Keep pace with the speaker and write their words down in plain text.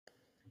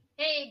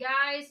Hey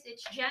guys,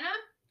 it's Jenna.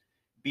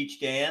 Beach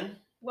Dan.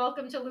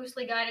 Welcome to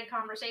Loosely Guided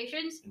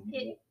Conversations.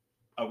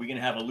 Are we going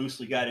to have a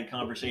loosely guided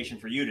conversation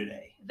for you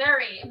today?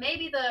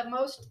 Maybe the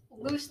most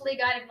loosely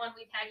guided one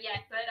we've had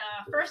yet. But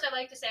first, I'd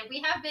like to say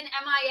we have been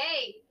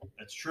MIA.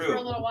 That's true. For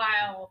a little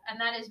while, and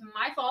that is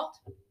my fault.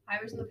 I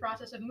was in the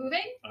process of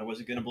moving. I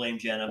wasn't going to blame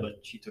Jenna, but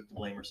she took the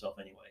blame herself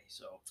anyway.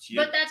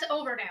 But that's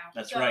over now.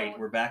 That's right.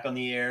 We're back on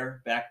the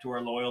air, back to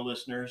our loyal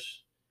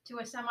listeners. To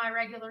a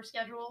semi-regular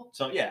schedule.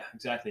 So yeah,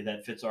 exactly.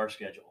 That fits our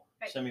schedule.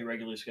 Right.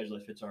 Semi-regular schedule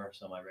that fits our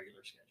semi-regular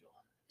schedule.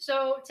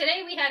 So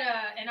today we had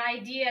an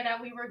idea that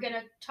we were going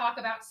to talk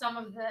about some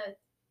of the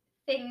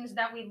things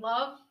that we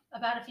love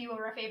about a few of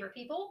our favorite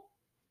people.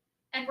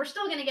 And we're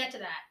still going to get to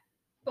that.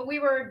 But we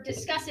were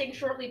discussing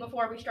shortly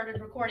before we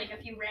started recording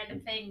a few random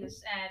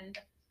things. And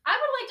I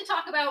would like to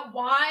talk about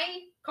why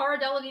Cara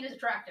Delevingne is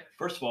attractive.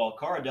 First of all,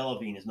 Cara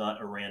Delevingne is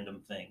not a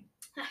random thing.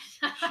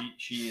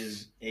 she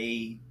is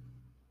a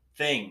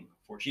thing.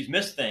 She's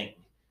Miss Thing.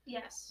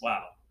 Yes.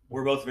 Wow.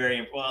 We're both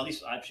very, well, at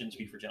least I shouldn't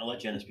speak for Jenna. I'll let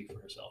Jenna speak for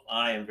herself.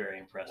 I am very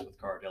impressed with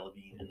Cara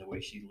Delevingne and the way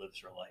she lives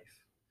her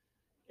life.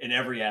 In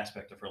every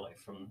aspect of her life,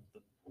 from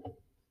the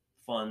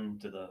fun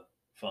to the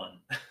fun.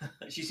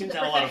 She seems to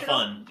have a lot of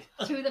fun.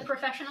 To the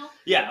professional?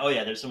 Yeah, oh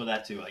yeah, there's some of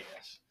that too, I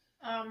guess.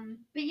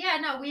 But yeah,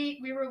 no,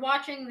 we were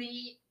watching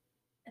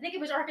I think it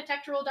was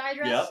Architectural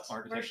Digest. Yep,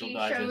 Architectural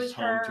Digest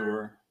home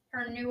tour.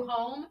 Her new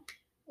home.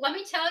 Let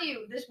me tell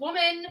you, this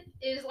woman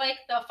is like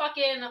the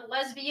fucking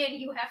lesbian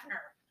Hugh Hefner.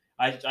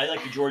 I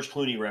like the George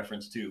Clooney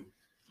reference too.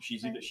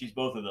 She's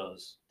both of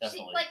those,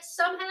 definitely.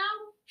 Somehow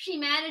she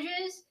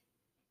manages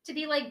to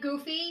be like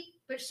goofy,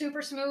 but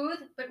super smooth,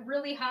 but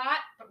really hot,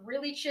 but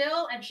really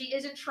chill, and she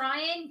isn't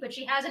trying, but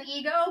she has an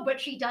ego, but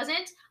she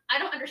doesn't. I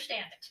don't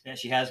understand it. Yeah,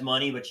 she has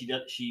money, but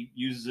she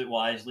uses it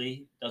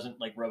wisely. Doesn't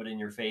like rub it in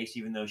your face,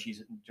 even though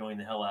she's enjoying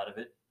the hell out of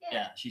it.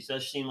 Yeah, she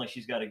does seem like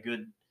she's got a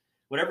good.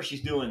 Whatever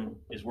she's doing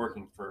is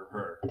working for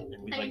her,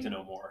 and we'd like to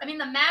know more. I mean,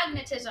 the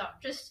magnetism,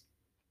 just.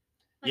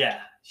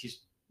 Yeah,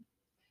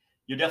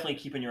 you're definitely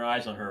keeping your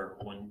eyes on her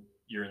when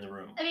you're in the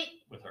room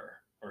with her,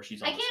 or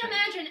she's on I can't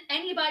imagine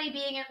anybody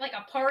being at like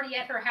a party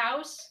at her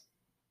house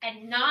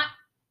and not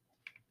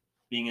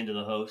being into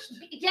the host.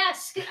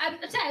 Yes, I'm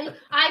saying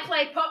I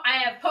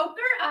have poker,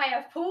 I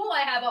have pool,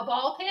 I have a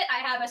ball pit, I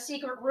have a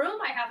secret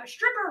room, I have a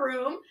stripper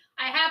room,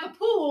 I have a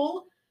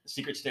pool, a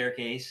secret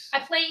staircase. I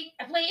play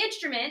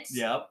instruments.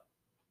 Yep.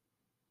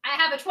 I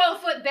have a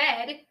 12-foot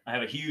bed. I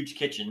have a huge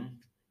kitchen.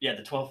 Yeah,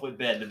 the 12-foot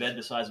bed, the bed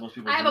the size of most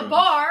people's I have rooms. A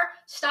bar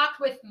stocked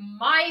with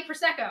my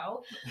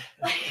Prosecco.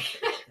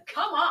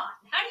 Come on,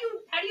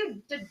 how do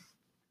you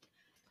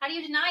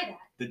deny that?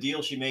 The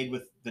deal she made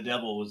with the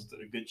devil was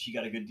good. She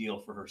got a good deal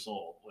for her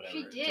soul. Whatever.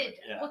 She did.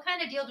 Yeah. What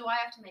kind of deal do I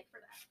have to make for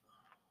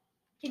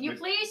that? Can you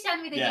please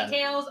send me the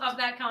details of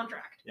that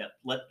contract? Yeah,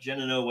 let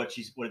Jenna know what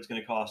it's going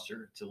to cost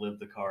her to live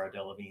the Cara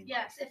Delevingne.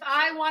 Yes, if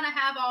I want to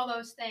have all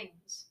those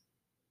things,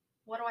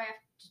 what do I have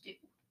to do?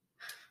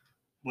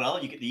 Well,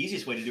 the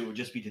easiest way to do it would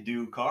just be to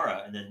do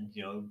Cara, and then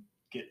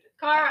get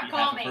Cara.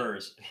 Call me.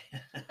 Hers.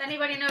 If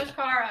anybody knows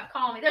Cara,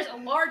 call me. There's a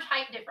large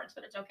height difference,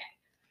 but it's okay.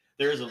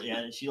 There is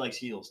and she likes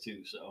heels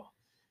too, so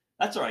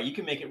that's all right. You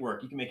can make it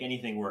work. You can make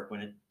anything work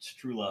when it's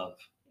true love.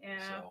 Yeah.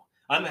 So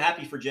I'm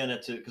happy for Jenna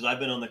because I've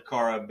been on the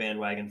Cara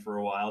bandwagon for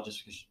a while,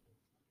 just because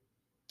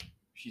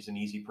she's an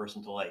easy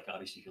person to like.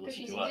 Obviously, if you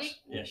listen to us,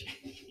 yeah.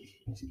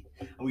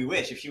 We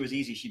wish if she was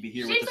easy, she'd be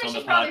here with us on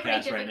the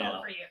podcast right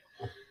now. For you.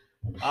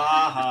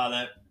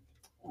 That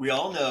we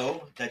all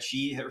know that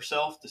she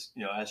herself,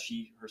 as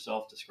she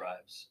herself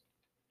describes,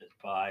 is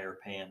bi or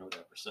pan or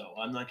whatever. So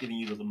I'm not giving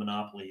you the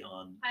monopoly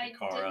on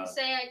Cara. I didn't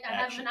say I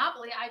have a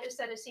monopoly. I just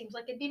said it seems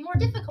like it'd be more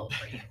difficult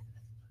for you.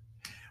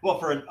 Well,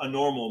 for a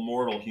normal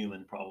mortal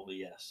human, probably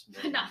yes.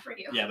 Not for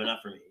you. Yeah, but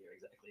not for me.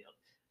 Exactly.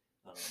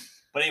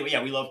 But anyway,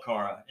 yeah, we love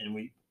Cara, and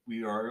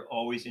we are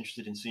always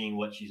interested in seeing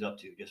what she's up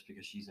to, just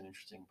because she's an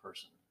interesting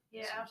person.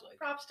 Yeah,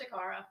 props to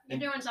Cara. You're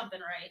doing something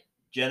right.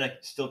 Jenna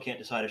still can't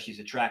decide if she's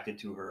attracted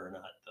to her or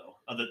not, though.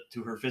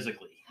 To her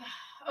physically.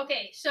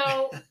 Okay,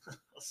 so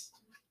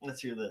let's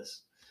hear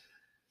this.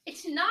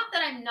 It's not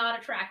that I'm not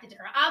attracted to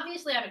her.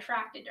 Obviously, I'm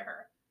attracted to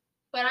her.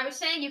 But I was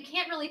saying you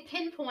can't really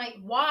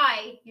pinpoint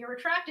why you're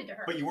attracted to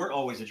her. But you weren't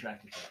always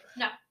attracted to her.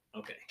 No.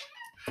 Okay.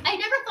 I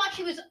never thought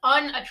she was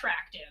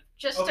unattractive,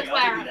 just to clarify.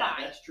 I'll give you that.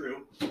 That's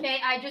true. Okay,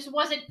 I just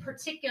wasn't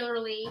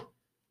particularly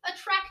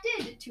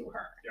attracted to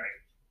her. Right.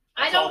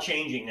 It's all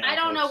changing now. I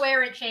don't know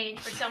where it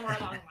changed, but somewhere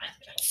along the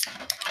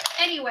line.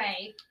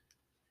 Anyway,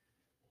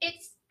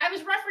 I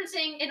was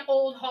referencing an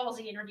old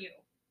Halsey interview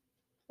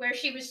where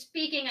she was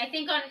speaking, I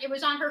think it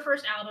was on her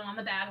first album on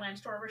the Badlands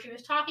tour, where she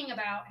was talking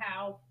about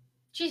how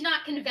she's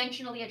not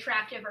conventionally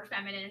attractive or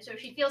feminine, so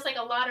she feels like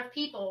a lot of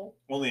people.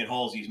 Only in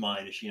Halsey's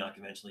mind is she not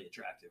conventionally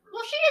attractive.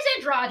 Well, she is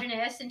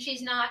androgynous, and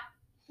she's not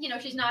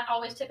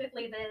always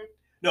typically the.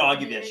 No, I'll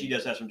give you that. She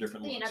does have some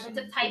different looks.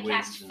 The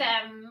typecast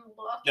femme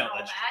look and all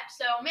that.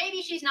 So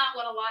maybe she's not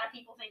what a lot of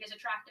people think is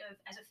attractive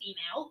as a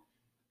female,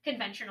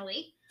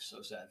 conventionally.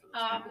 So sad for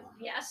those people.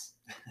 Yes.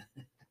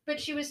 But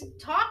she was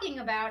talking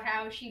about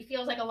how she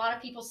feels like a lot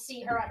of people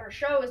see her at her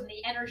shows and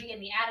the energy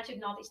and the attitude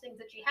and all these things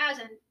that she has,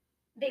 and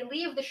they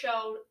leave the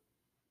show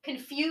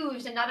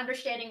confused and not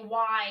understanding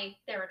why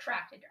they're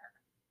attracted to her.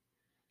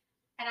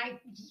 And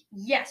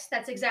yes,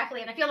 that's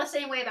exactly, and I feel the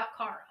same way about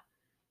Cara.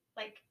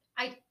 Like,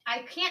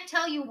 I can't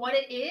tell you what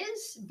it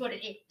is, but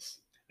it is.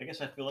 I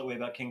guess I feel that way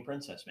about King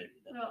Princess, maybe.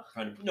 Ugh.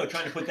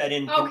 Trying to put that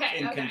in,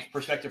 Okay.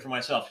 Perspective for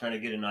myself, trying to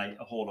get a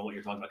hold on what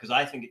you're talking about. Because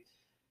I think,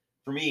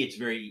 for me, it's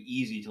very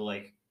easy to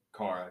like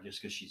Cara just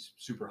because she's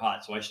super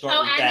hot. So I start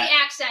with that. The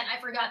accent.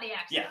 I forgot the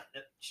accent.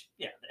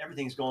 Yeah,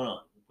 everything's going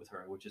on with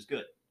her, which is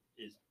good.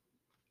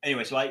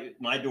 Anyway, so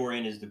my door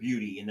in is the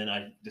beauty, and then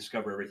I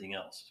discover everything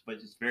else. But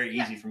it's very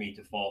easy for me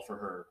to fall for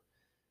her,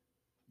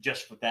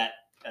 just with that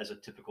as a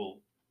typical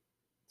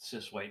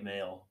cis white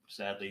male.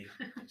 Sadly,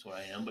 that's what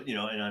I am. But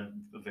and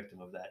I'm a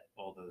victim of that,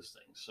 all those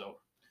things. So,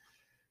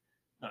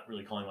 not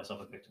really calling myself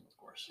a victim, of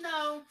course.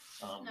 No.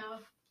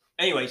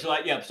 Anyway, it's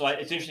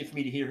interesting for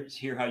me to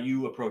hear how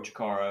you approach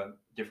Cara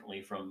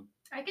differently from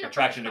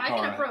attraction to Cara.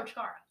 I can approach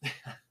Cara.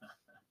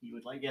 You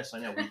would like? Yes, I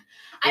know.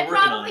 I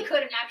probably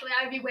couldn't actually.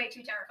 I would be way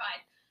too terrified.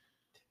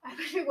 I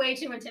would be way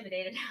too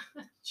intimidated.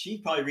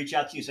 She'd probably reach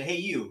out to you and say, "Hey,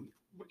 you,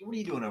 what are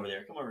you doing over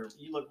there? Come over.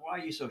 Why are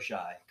you so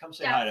shy? Come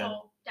say hi to."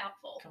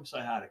 Doubtful. Come say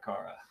hi to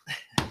Cara.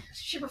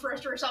 She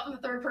refers to herself in the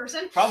third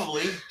person.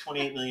 Probably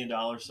 $28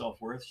 million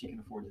self-worth. She can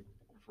afford to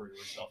refer to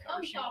herself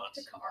however she wants.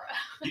 To Cara.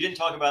 You didn't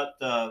talk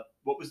about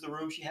what was the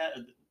room she had?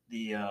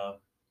 The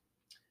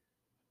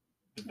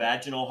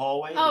vaginal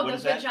hallway. Oh, the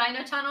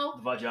vagina tunnel.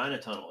 The vagina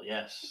tunnel.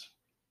 Yes.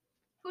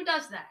 Who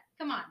does that?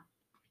 Come on.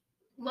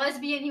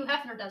 Lesbian Hugh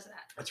Hefner does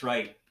that. That's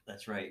right.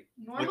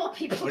 Normal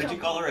people. What did you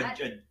call her?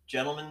 A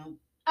gentleman?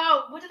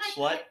 Oh, what did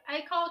slut?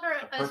 I called her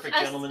a perfect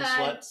gentleman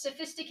slut?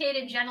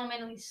 Sophisticated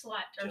gentlemanly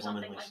slut or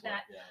something like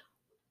that.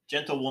 Yeah.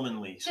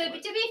 Gentlewomanly slut.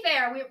 To be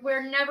fair,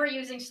 we're never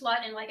using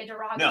slut in like a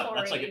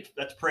derogatory. No,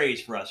 that's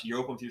praise for us. You're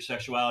open with your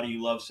sexuality.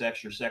 You love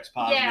sex. You're sex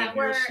positive. Yeah,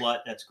 you're a slut.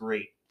 That's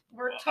great.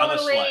 We're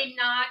totally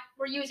not.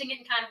 We're using it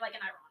in kind of like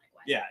an ironic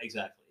way. Yeah,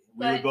 exactly.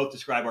 We would both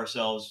describe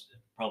ourselves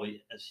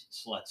probably as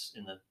sluts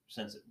in the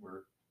sense that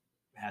we're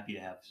happy to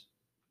have.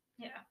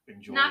 Yeah.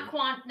 Enjoy. Not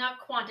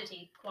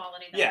quantity,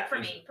 quality. Though, for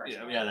me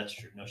personally. Yeah, that's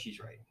true. No, she's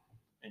right.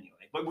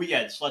 Anyway, but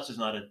sluts is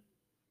not a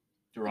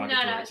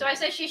derogatory. No. So I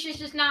said she's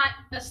just not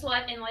a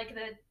slut in like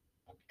the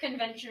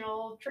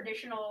conventional,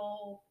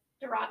 traditional,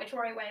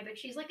 derogatory way, but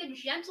she's like a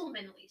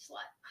gentlemanly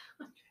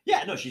slut.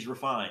 Yeah, no, she's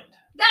refined.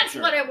 That's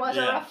what it was.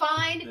 A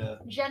refined,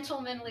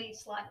 gentlemanly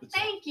slut.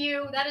 Thank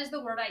you. That is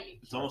the word I use.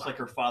 It's almost like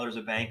her father's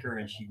a banker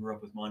and she grew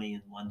up with money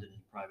in London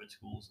in private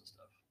schools and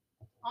stuff.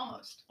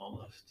 Almost.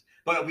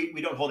 But we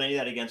don't hold any of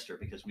that against her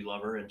because we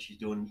love her and she's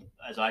doing,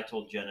 as I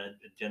told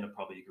Jenna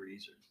probably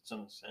agrees to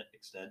some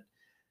extent,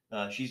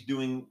 she's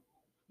doing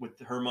with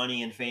her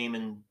money and fame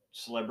and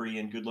celebrity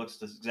and good looks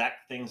the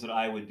exact things that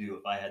I would do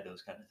if I had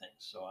those kind of things.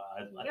 So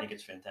I think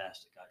it's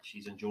fantastic.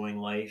 She's enjoying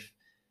life.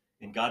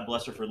 And God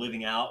bless her for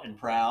living out and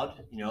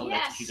proud.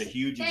 She's a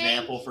huge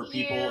example for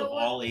people of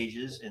all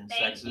ages and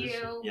sexes.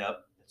 You. Yep,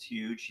 it's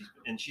huge.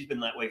 She's been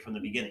that way from the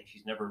beginning.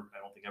 She's never, I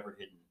don't think, ever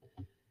hidden.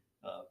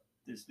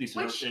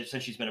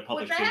 Since she's been a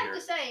public figure. Which I have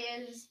to say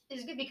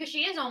is good because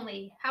she is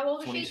only, how old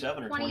is she?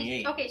 27 or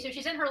 28. Okay, so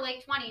she's in her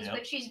late 20s,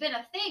 but she's been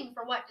a thing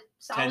for what,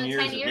 solid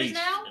 10 years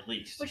now? At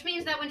least. Which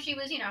means that when she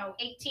was,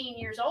 18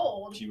 years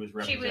old, she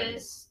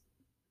was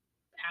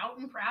out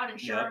and proud and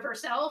sure of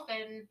herself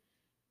and.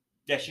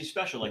 Yeah, she's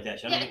special like that.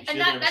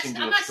 I'm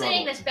not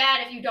saying that's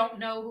bad if you don't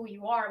know who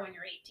you are when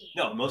you're 18.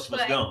 No, most of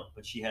us don't,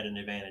 but she had an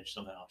advantage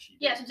somehow.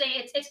 Yes, I'm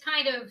saying it's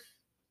kind of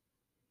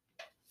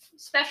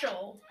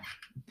special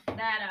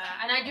that,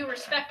 and I do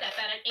respect that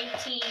at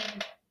 18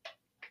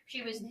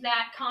 she was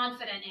that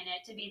confident in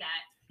it to be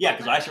that. Yeah,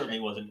 because I certainly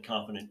wasn't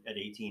confident at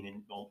 18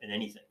 in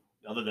anything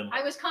other than.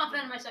 I was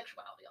confident in my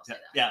sexuality. I'll say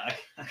that.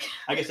 Yeah,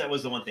 I guess that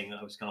was the one thing that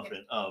I was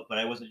confident of, but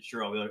I wasn't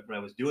sure what I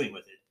was doing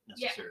with it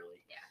necessarily.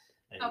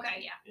 Yeah.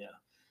 Okay,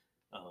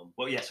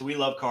 yeah. So we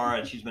love Cara,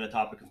 and she's been a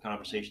topic of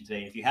conversation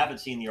today. If you haven't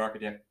seen the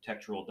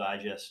Architectural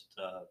Digest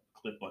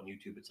clip on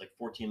YouTube, it's like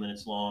 14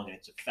 minutes long, and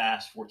it's a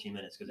fast 14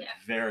 minutes because it's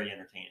very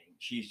entertaining.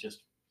 She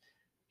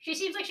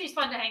seems like she's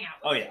fun to hang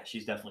out with. Oh, yeah,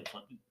 she's definitely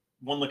fun.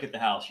 One look at the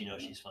house, she's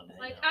fun to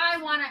hang out with.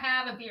 I want to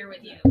have a beer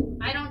with you.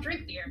 I don't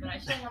drink beer, but I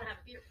still want to have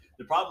a beer with you.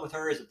 The problem with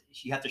her is that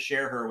you have to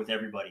share her with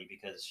everybody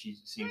because she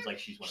seems like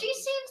she's one of those. She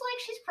seems like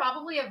she's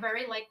probably a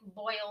very,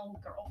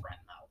 loyal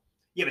girlfriend, though.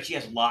 Yeah, but she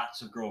has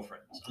lots of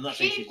girlfriends. I'm not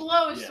saying she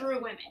blows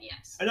through women,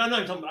 yes. No,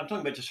 I'm talking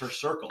about just her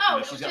circle.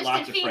 Oh, she's got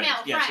lots of friends.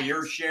 Yeah, so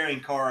you're sharing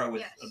Cara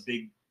with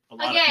a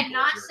lot of people.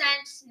 Not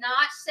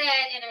said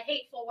in a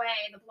hateful way,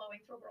 the blowing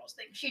through girls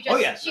thing. She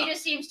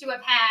just seems to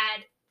have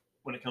had.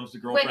 When it comes to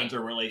girlfriends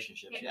or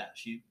relationships,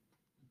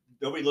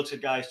 nobody looks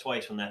at guys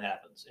twice when that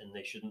happens, and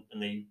they shouldn't.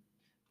 And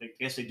I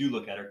guess they do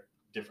look at her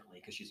differently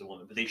because she's a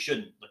woman, but they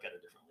shouldn't look at her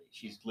differently.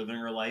 She's living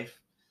her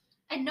life,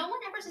 and no one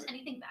ever says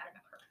anything bad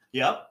about her.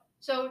 Yep.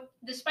 So,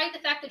 despite the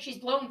fact that she's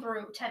blown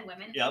through 10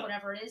 women,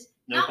 whatever it is,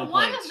 not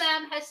one of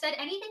them has said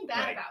anything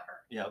bad about her.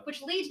 Yep.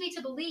 Which leads me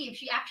to believe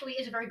she actually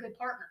is a very good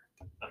partner.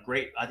 a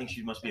great. I think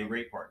she must be a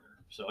great partner.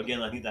 So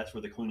again, I think that's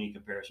where the Clooney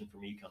comparison for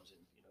me comes in.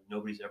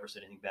 Nobody's ever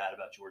said anything bad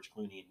about George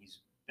Clooney, and he's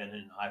been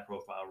in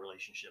high-profile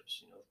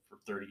relationships, for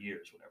 30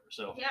 years, whatever.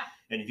 So, Yeah.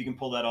 and if you can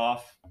pull that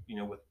off,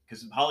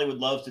 because Hollywood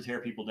loves to tear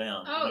people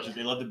down, Oh, as much as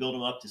they love to build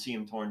them up to see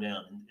them torn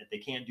down, and if they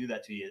can't do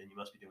that to you, then you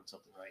must be doing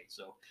something right.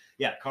 So,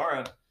 yeah,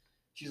 Cara,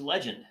 she's a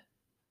legend.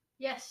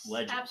 Yes,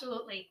 Legend.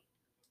 absolutely.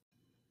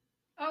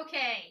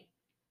 Okay.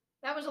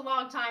 That was a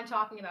long time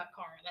talking about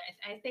Cara.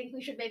 I think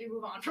we should maybe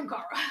move on from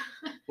Cara.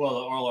 Well,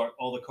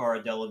 all the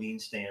Cara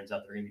Delevingne stands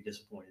out there are going to be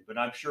disappointed, but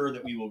I'm sure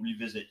that we will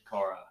revisit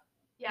Cara.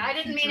 Yeah, I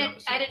didn't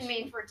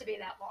mean for it to be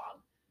that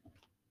long.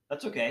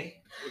 That's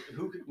okay.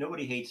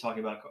 Nobody hates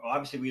talking about Cara.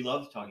 Obviously, we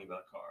love talking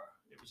about Cara.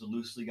 It was a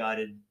loosely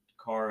guided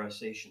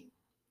Cara-sation.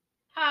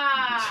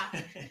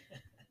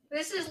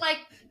 This is like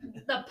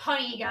the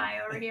punny guy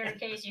over here, in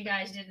case you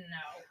guys didn't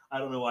know. I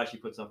don't know why she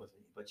puts up with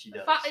me, but she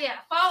does.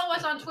 Follow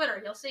us on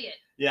Twitter. You'll see it.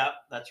 Yeah,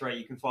 that's right.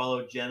 You can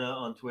follow Jenna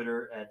on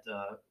Twitter at,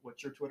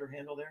 what's your Twitter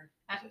handle there?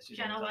 At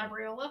Jenna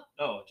Labriola.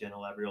 Oh, Jenna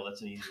Labriola.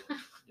 That's an easy one.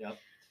 Yep.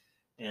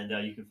 And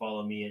you can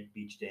follow me at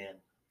Beach Dan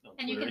on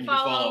and Twitter. You can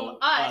follow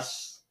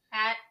us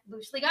at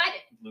Loosely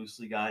Guided.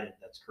 Loosely Guided.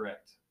 That's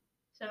correct.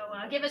 So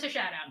give us a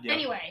shout out. Yep.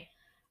 Anyway,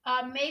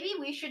 maybe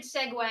we should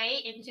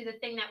segue into the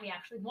thing that we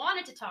actually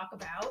wanted to talk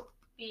about,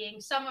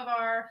 being some of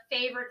our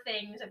favorite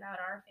things about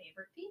our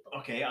favorite people.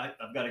 Okay,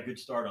 I've got a good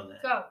start on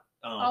that. Go.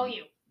 All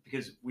you.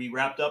 Because we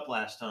wrapped up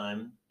last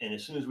time, and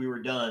as soon as we were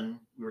done,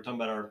 we were talking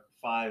about our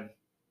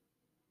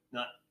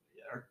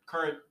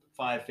current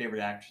 5 favorite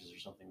actresses or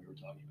something we were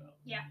talking about.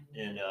 Yeah.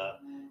 And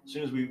as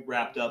soon as we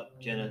wrapped up,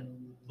 Jenna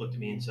looked at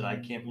me and said, I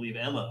can't believe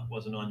Emma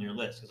wasn't on your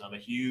list, because I'm a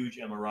huge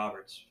Emma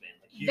Roberts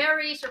fan.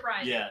 Very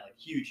surprising. Yeah,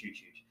 huge.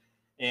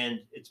 And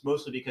it's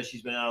mostly because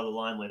she's been out of the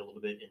limelight a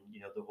little bit, and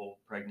the whole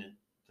pregnant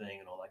thing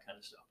and all that kind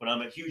of stuff. But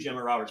I'm a huge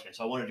Emma Roberts fan,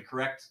 so I wanted to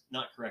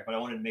but I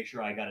wanted to make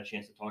sure I got a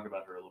chance to talk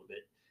about her a little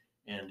bit.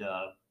 And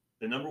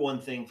the number one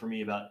thing for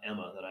me about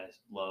Emma that I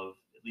love,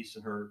 at least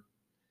in her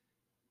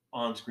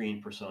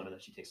on-screen persona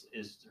that she takes,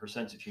 is her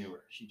sense of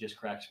humor. She just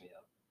cracks me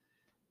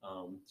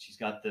up. She's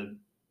got the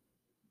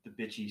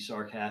bitchy,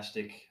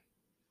 sarcastic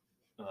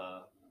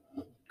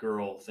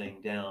girl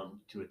thing down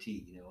to a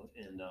T,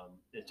 and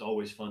it's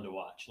always fun to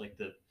watch. Like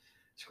the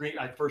screen,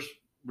 I first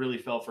really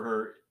fell for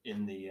her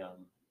in the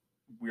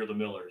We're the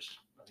Millers.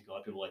 I think a lot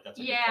of people like that's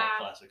like a cult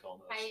classic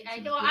almost.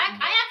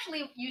 I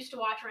actually used to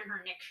watch her in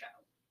her Nick show.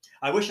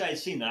 I wish I had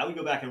seen that. I would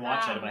go back and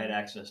watch that if I had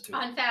access to it.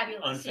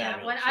 Unfabulous.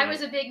 Yeah, when I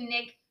was a big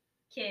Nick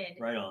kid.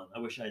 Right on. I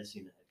wish I had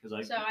seen that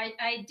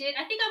I did.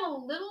 I think I'm a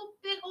little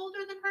bit older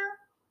than her.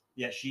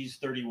 Yeah, she's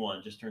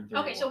 31. Just turned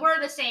 31. Okay, so we're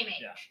the same age.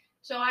 Yeah.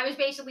 So I was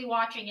basically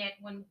watching it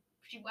when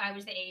I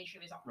was the age she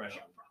was on the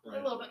show. Right.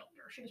 A little bit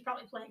older. She was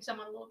probably playing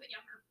someone a little bit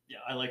younger. Yeah,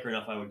 I like her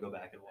enough. I would go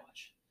back and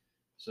watch.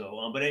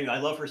 So, but anyway, I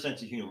love her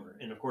sense of humor,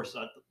 and of course,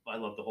 I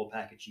love the whole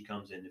package she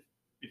comes in.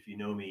 If you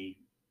know me,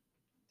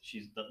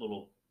 she's that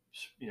little,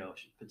 she's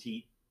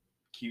petite,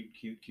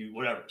 cute,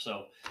 whatever.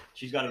 So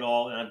she's got it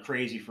all, and I'm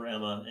crazy for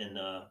Emma, and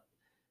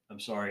I'm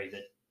sorry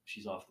that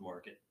she's off the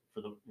market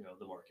for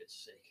the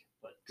market's sake.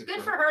 But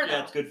good for her, though.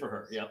 Yeah, it's good for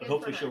her. Yeah, but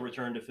hopefully she'll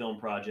return to film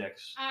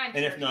projects.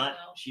 And if not,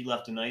 she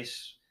left a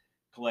nice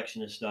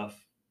collection of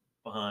stuff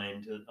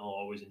behind that I'll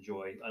always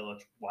enjoy. I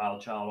love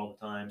Wild Child all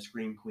the time.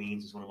 Scream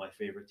Queens is one of my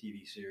favorite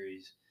TV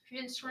series.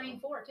 She's in Scream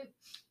 4 too.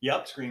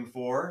 Yep, Scream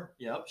 4.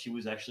 Yep, she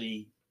was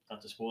actually,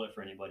 not to spoil it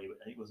for anybody, but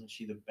I think wasn't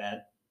she the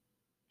bad?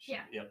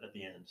 Yep, at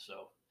the end.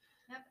 So.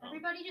 Yep,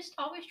 everybody just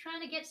always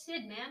trying to get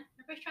Sid, man.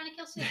 Everybody's trying to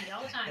kill Sid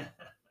all the time.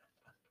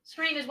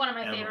 Scream is one of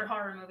my favorite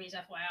horror movies,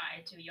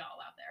 FYI, to y'all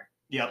out there.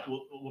 Yeah,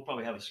 so. we'll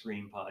probably have a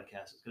Scream podcast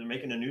because they're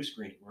making a new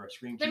Scream or a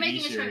Scream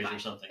TV series or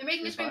something. They're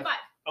making a Scream 5.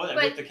 Oh, yeah,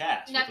 with the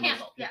cast. Not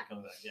canceled, yeah.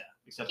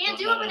 Except can't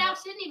do it without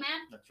Sydney,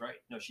 man. That's right.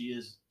 No, she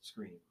is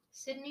Scream.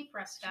 Sydney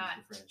Prescott.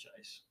 She's the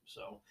franchise.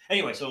 So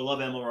anyway, I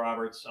love Emma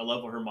Roberts. I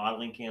love her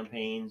modeling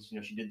campaigns.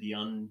 She did the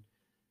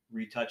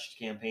unretouched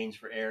campaigns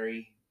for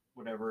Aerie,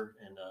 whatever,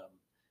 and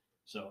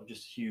so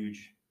just a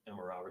huge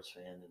Emma Roberts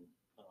fan, and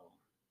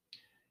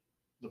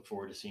look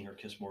forward to seeing her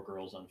kiss more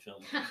girls on film.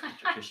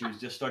 Because she was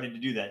just starting to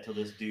do that till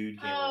this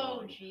dude came along.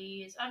 Oh,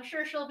 jeez. I'm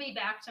sure she'll be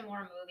back to more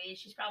movies.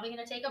 She's probably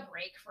going to take a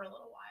break for a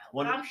little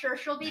while. But I'm sure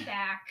she'll be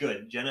back.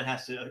 Good. Jenna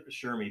has to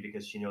assure me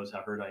because she knows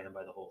how hurt I am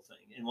by the whole thing.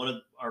 And one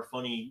of our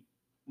funny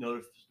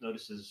notices,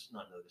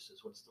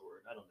 what's the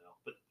word? I don't know.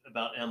 But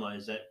about Emma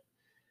is that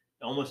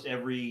almost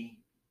every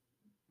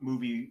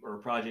movie or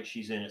project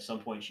she's in, at some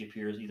point she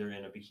appears either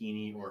in a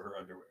bikini or her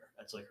underwear.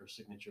 That's like her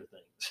signature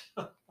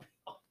thing.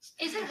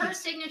 Is it her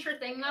signature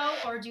thing, though,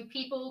 or do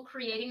people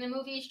creating the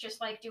movies just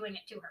like doing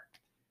it to her?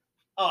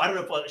 Oh, I don't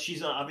know if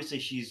she's obviously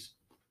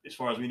as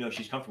far as we know,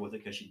 she's comfortable with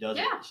it because she does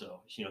it. So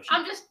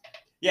I'm just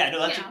that's a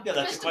question.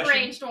 Just to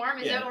brainstorm.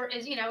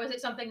 Is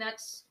it something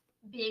that's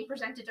being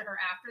presented to her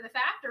after the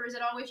fact, or is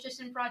it always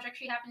just in projects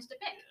she happens to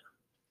pick?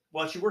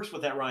 Well, she works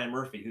with that Ryan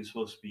Murphy, who's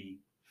supposed to be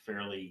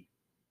fairly.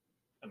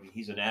 I mean,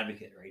 he's an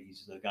advocate, right?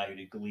 He's the guy who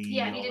did Glee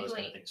and all those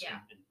kind of things,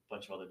 and a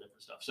bunch of other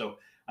different stuff. So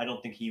I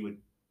don't think he would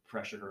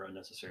pressure her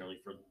unnecessarily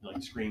for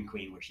like Scream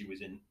Queen, where she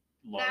was in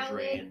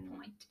lingerie Valid and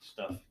point.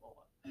 stuff.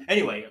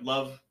 Anyway,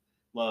 love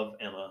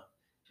Emma,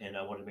 and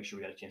I wanted to make sure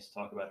we got a chance to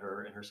talk about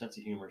her and her sense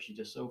of humor. She's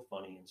just so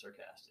funny and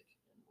sarcastic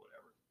and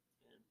whatever,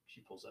 and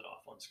she pulls that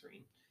off on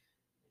screen.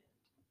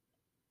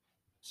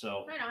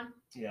 So Right on.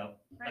 yeah,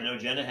 Right I know on.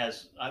 Jenna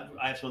has.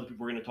 I have some other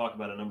people. We're going to talk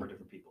about a number of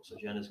different people. So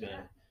Jenna's going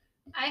to.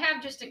 I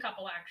have just a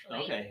couple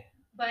actually. Okay.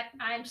 But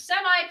I'm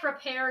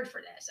semi-prepared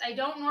for this. I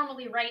don't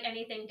normally write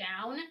anything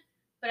down,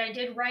 but I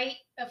did write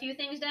a few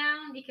things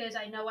down because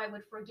I know I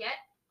would forget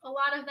a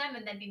lot of them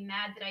and then be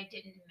mad that I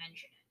didn't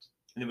mention it.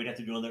 And then we'd have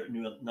to do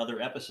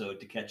another episode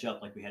to catch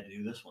up, like we had to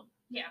do this one.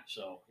 Yeah.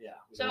 So yeah.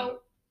 So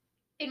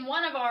in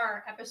one of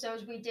our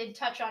episodes, we did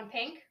touch on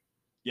Pink.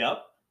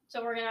 Yep.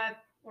 So we're gonna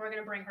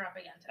bring her up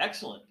again today.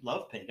 Excellent.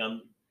 Love Pink.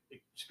 I'm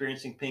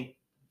experiencing Pink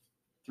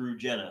through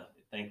Jenna.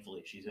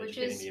 Thankfully, she's Which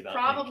educating is me about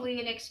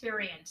probably an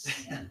experience.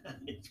 Pink.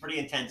 It's pretty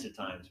intense at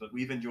times, but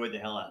we've enjoyed the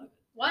hell out of it.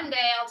 One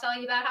day I'll tell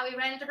you about how we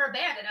ran into her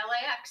band at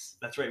LAX.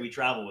 That's right. We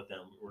travel with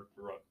them.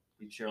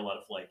 We share a lot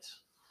of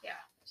flights. Yeah.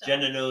 So.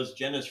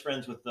 Jenna's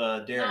friends with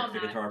Derek, No, the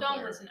guitar don't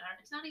player. listen to her.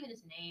 It's not even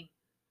his name.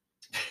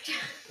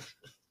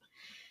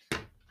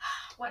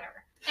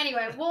 Whatever.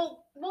 Anyway,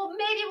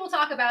 maybe we'll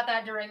talk about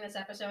that during this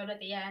episode at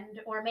the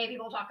end, or maybe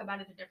we'll talk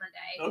about it a different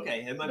day.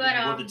 Okay, it might But,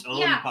 be worth its own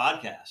yeah.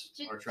 podcast.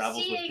 Our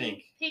travels with Seeing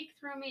Pink. Pink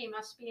through me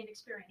must be an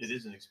experience. It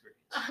is an experience.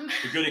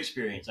 It's a good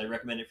experience. I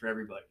recommend it for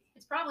everybody.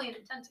 It's probably an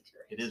intense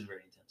experience. It is a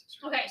very intense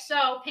experience. Okay,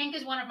 so Pink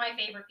is one of my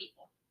favorite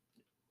people.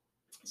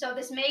 So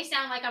this may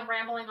sound like I'm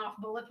rambling off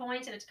bullet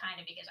points, and it's kind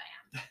of because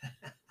I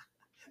am.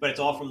 But it's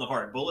all from the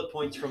heart. Bullet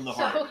points from the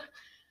heart. All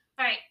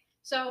right.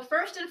 So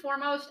first and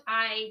foremost,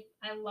 I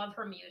love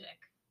her music.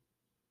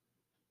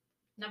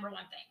 Number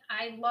one thing.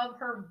 I love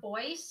her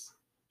voice.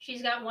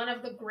 She's got one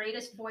of the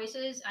greatest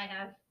voices I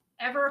have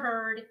ever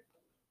heard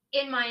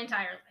in my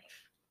entire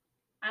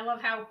life. I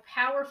love how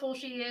powerful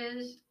she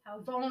is, how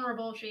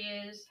vulnerable she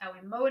is, how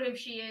emotive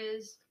she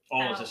is.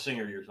 As a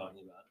singer you're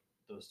talking about.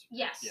 Those two.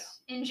 Yes,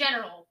 Yeah. in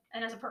general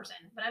and as a person.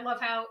 But I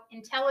love how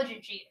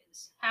intelligent she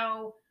is,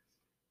 how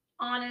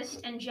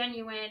honest and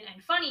genuine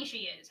and funny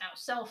she is, how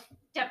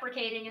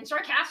self-deprecating and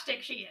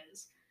sarcastic she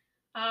is.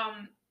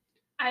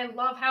 I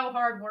love how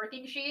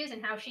hardworking she is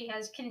and how she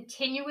has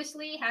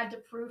continuously had to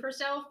prove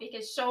herself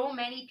because so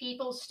many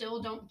people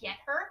still don't get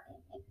her.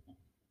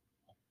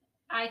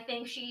 I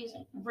think she's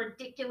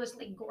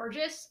ridiculously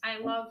gorgeous. I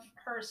love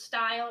her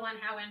style and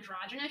how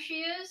androgynous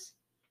she is.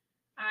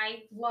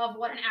 I love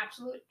what an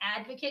absolute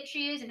advocate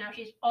she is and how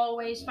she's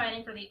always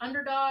fighting for the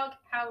underdog,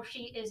 how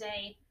she is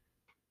a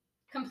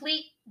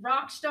complete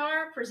rock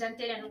star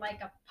presented in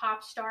like a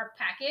pop star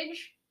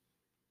package.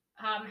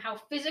 How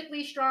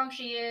physically strong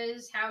she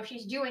is, how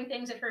she's doing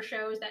things at her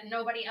shows that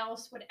nobody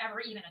else would ever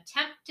even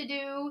attempt to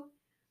do.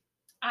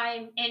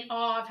 I'm in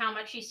awe of how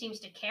much she seems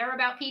to care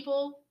about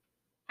people,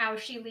 how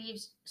she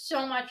leaves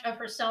so much of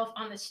herself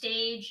on the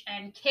stage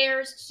and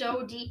cares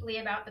so deeply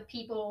about the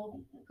people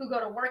who go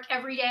to work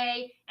every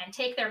day and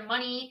take their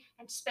money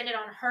and spend it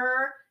on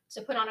her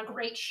to put on a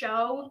great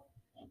show.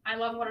 I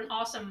love what an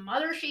awesome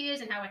mother she is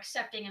and how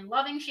accepting and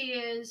loving she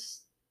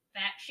is.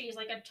 That she's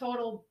like a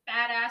total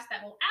badass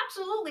that will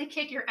absolutely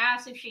kick your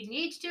ass if she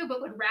needs to, but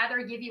would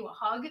rather give you a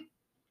hug.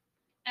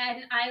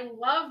 And I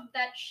love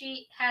that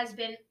she has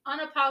been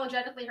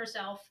unapologetically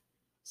herself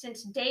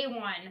since day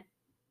one.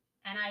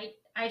 And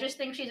I just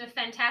think she's a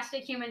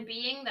fantastic human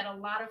being that a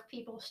lot of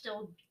people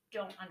still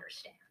don't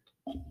understand.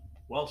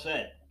 Well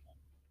said.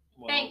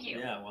 Well, Thank you.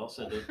 Yeah, well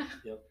said.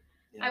 Yep.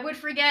 I would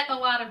forget a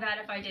lot of that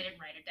if I didn't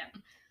write it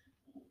down.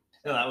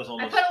 No, that was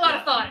almost. I put a lot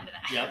of thought into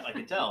that. Yep, I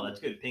can tell. That's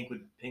good. Pink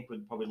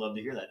would probably love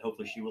to hear that.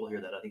 Hopefully, she will hear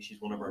that. I think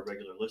she's one of our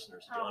regular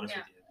listeners. To be honest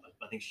with you,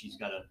 I think she's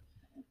got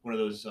one of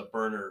those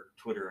burner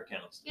Twitter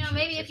accounts. You know,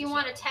 maybe if you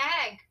want to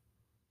tag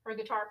her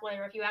guitar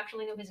player, if you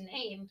actually know his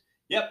name.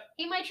 Yep.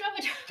 He might show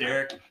it to her.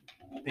 Derek,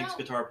 Pink's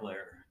guitar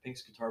player.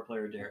 Pink's guitar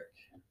player, Derek.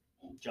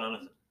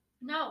 Jonathan.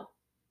 No.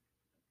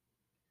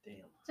 Damn.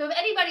 So if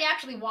anybody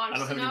actually wants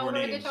to know her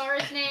names.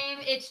 guitarist's name,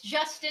 it's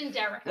Justin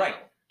Derrico. Right.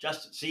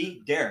 Justin,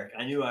 see, Derek.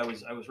 I knew I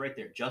was right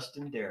there.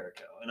 Justin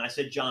Derrico. And I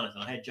said Jonathan.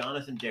 I had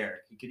Jonathan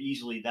Derek. He could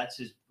easily,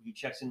 he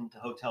checks into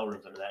hotel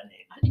rooms under that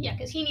name. Yeah,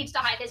 because he needs to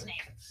hide his name.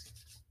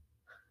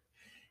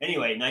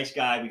 Anyway, nice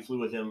guy. We flew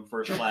with him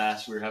first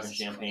class. We were having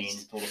champagne,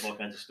 told us all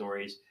kinds of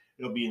stories.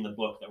 It'll be in the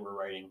book that we're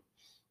writing.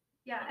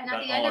 Yeah, and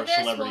at the end of this,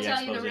 we'll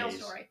tell you the real exposés.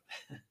 story.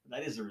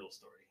 That is the real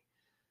story.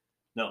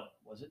 No,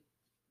 was it?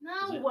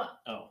 No. Is it?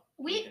 Oh.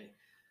 Okay.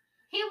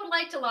 He would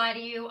like to lie to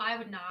you. I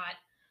would not.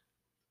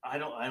 I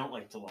don't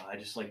like to lie. I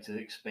just like to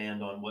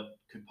expand on what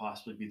could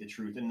possibly be the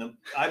truth. And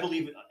I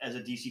believe, as a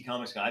DC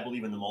Comics guy, I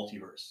believe in the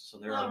multiverse. So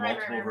there are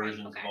multiple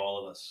versions of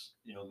all of us,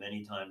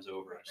 many times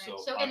over. Right.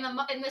 So in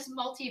this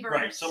multiverse,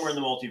 right, somewhere in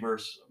the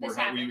multiverse,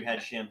 we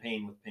had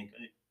champagne with Pink.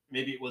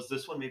 Maybe it was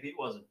this one, maybe it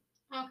wasn't.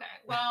 Okay.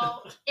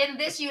 Well, in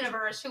this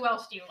universe, who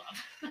else do you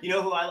love? You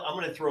know who I'm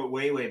going to throw it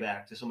way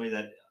back to somebody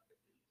that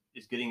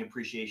is getting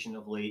appreciation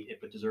of late,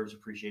 but deserves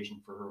appreciation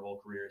for her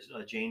whole career. Is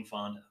Jane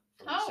Fonda.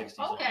 from the Oh, 60s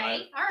on. okay.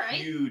 I'm All right.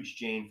 huge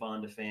Jane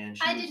Fonda fan.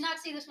 I did not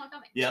see this one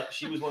coming. Yep,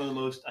 she was one of the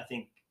most, I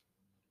think,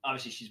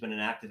 obviously she's been an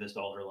activist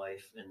all her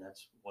life, and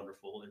that's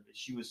wonderful.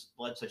 She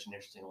led such an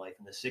interesting life.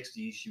 In the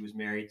 60s, she was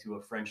married to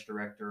a French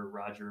director,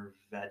 Roger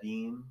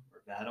Vadim,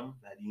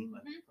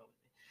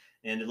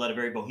 and it led a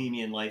very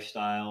bohemian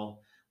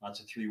lifestyle, lots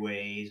of three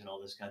ways and all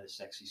this kind of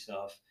sexy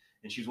stuff.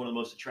 And she was one of the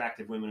most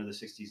attractive women of the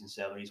 60s and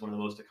 70s, one of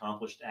the most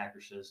accomplished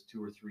actresses,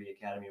 2 or 3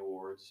 Academy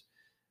Awards,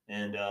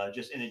 and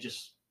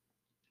just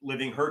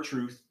living her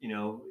truth,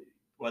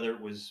 whether it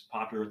was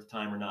popular at the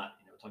time or not.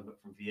 Talking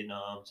about from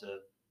Vietnam to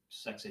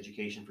sex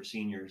education for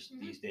seniors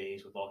these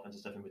days, with all kinds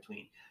of stuff in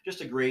between.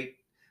 Just a great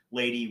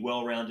lady,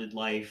 well-rounded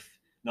life,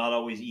 not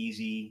always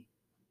easy.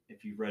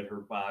 If you've read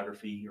her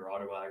biography or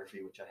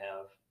autobiography, which I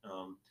have.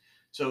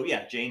 So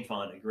yeah, Jane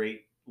Fonda,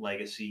 great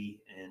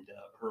legacy, and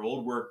her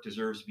old work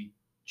deserves to be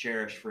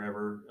cherished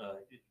forever.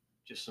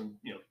 Just some,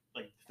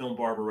 like the film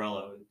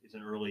Barbarella is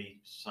an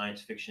early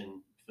science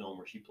fiction film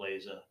where she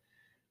plays a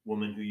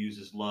woman who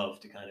uses love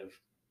to kind of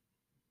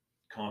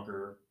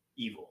conquer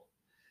evil.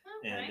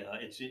 Okay. And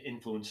it's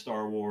influenced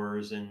Star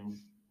Wars and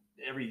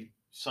every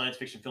science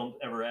fiction film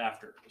ever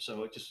after.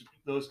 So it just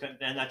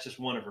and that's just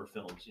one of her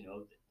films,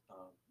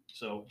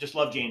 So just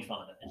love Jane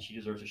Fonda, and she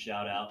deserves a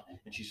shout out,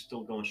 and she's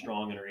still going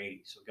strong in her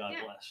 80s. So God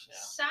bless. Yeah.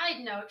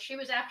 Side note: she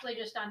was actually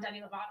just on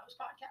Demi Lovato's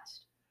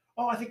podcast.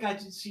 Oh, I think I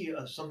did see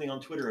something on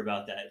Twitter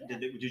about that. Yeah.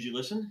 Did you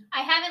listen?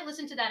 I haven't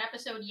listened to that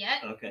episode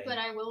yet. Okay. But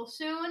I will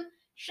soon.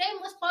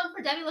 Shameless plug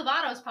for Demi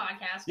Lovato's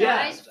podcast,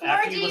 yeah, guys.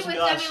 4D with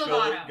Demi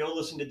Lovato. Go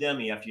listen to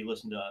Demi after you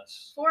listen to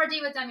us.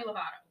 4D with Demi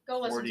Lovato. Go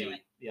listen to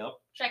it. Yep.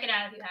 Check it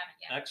out if you haven't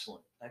yet.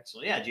 Excellent.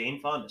 Yeah, Jane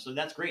Fonda. So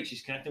that's great.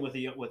 She's connecting with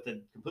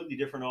a completely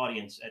different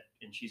audience,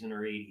 and she's in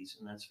her 80s,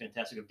 and that's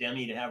fantastic of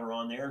Demi to have her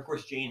on there. And of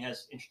course, Jane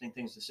has interesting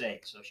things to say,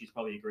 so she's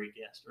probably a great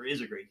guest, or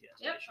is a great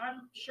guest. Yep,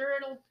 I'm sure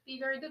it'll be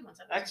very good once.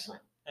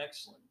 Excellent.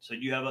 So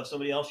do you have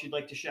somebody else you'd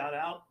like to shout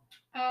out?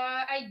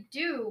 I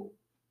do.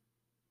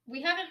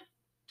 We haven't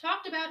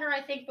talked about her,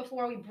 I think,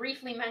 before. We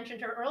briefly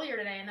mentioned her earlier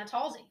today, and that's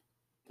Halsey.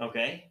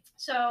 Okay.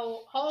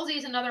 So Halsey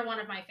is another one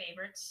of my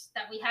favorites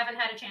that we haven't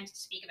had a chance to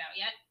speak about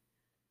yet.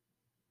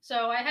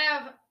 So I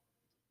have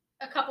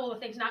a couple of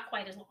things, not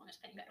quite as long as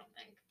Pink, I don't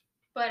think,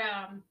 but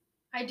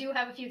I do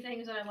have a few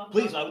things that I love.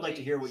 Please, I would like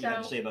to hear what you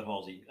have to say about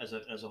Halsey. As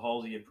a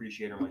Halsey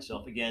appreciator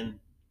myself, again,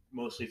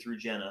 mostly through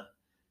Jenna.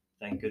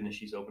 Thank goodness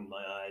she's opened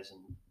my eyes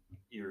and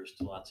ears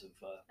to lots of.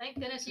 Thank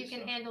goodness you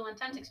can handle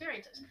intense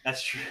experiences.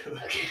 That's true.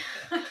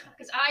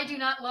 Because I do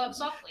not love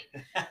softly.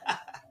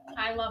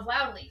 I love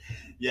loudly.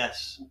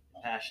 Yes,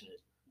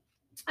 passionate.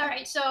 All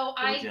right, so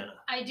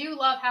I do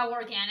love how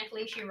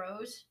organically she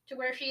rose to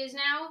where she is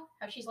now.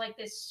 How she's like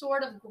this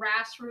sort of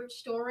grassroots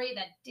story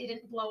that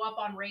didn't blow up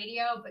on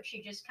radio, but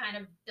she just kind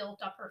of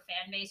built up her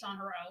fan base on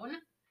her own.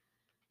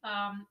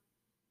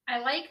 I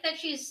like that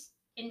she's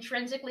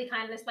intrinsically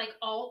kind of this like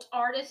alt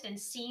artist and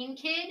scene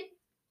kid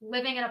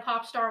living in a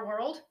pop star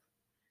world.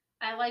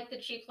 I like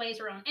that she plays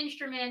her own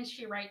instruments.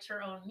 She writes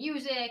her own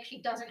music.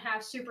 She doesn't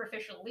have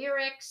superficial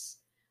lyrics.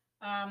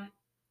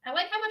 I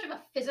like how much of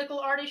a physical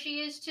artist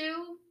she is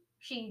too.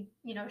 She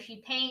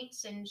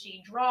paints and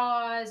she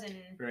draws and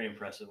very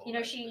impressive.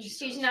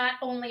 She's not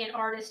only an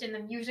artist in the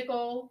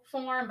musical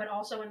form, but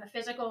also in the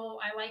physical.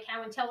 I like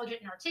how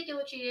intelligent and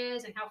articulate she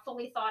is, and how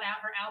fully thought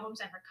out her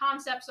albums and her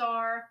concepts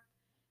are.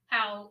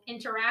 How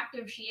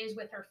interactive she is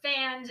with her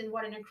fans, and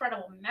what an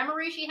incredible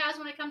memory she has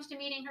when it comes to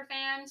meeting her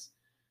fans.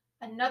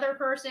 Another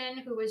person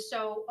who is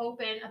so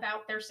open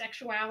about their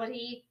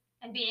sexuality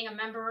and being a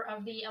member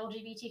of the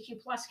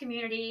LGBTQ plus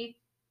community.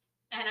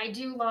 And I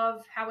do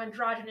love how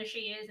androgynous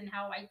she is, and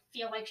how I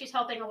feel like she's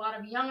helping a lot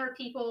of younger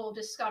people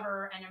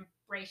discover and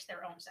embrace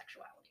their own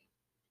sexuality.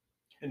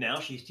 And now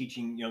she's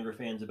teaching younger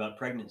fans about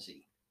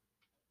pregnancy.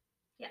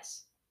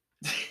 Yes.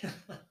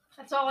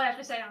 That's all I have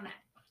to say on that.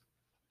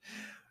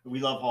 We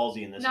love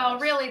Halsey in this No,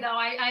 house. Really, though,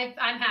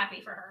 I'm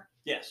happy for her.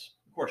 Yes,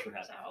 of course we're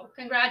happy. So,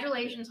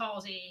 congratulations,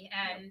 Halsey.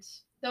 And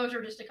those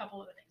are just a couple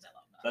of the things I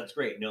love about her. That's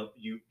great. No,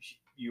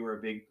 you are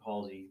a big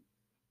Halsey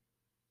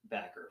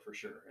backer for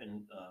sure.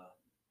 And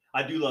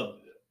I do love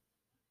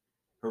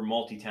her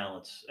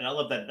multi-talents. And I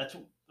love that. That's,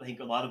 I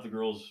think, a lot of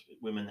the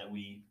women that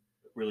we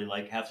really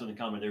like have something in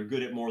common. They're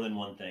good at more than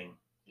one thing.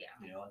 Yeah.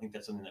 I think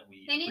that's something that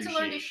we need to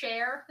learn to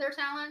share their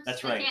talents.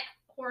 That's right. They can't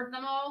hoard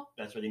them all.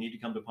 That's right. They need to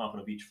come to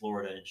Pompano Beach,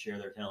 Florida, and share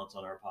their talents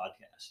on our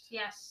podcast.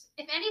 Yes.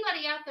 If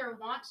anybody out there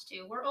wants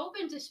to, we're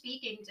open to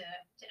speaking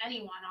to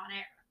anyone on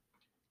air.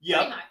 Yeah.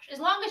 Pretty much. As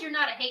long as you're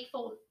not a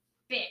hateful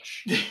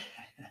bitch.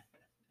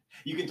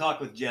 You can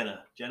talk with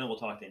Jenna. Jenna will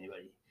talk to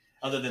anybody,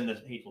 other than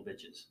the hateful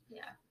bitches.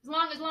 Yeah. As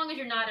long as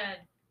you're not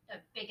a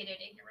bigoted,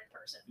 ignorant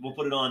person. We'll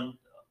put it on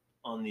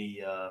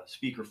the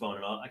speakerphone,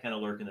 and I kind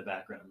of lurk in the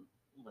background,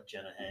 let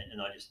Jenna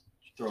and I just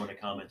throw in a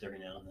comment every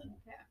now and then.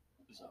 Yeah.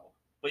 So,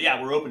 but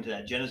yeah, we're open to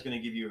that. Jenna's going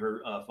to give you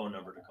her phone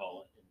number to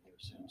call in here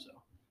soon. So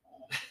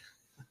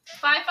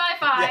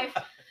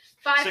 555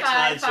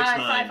 555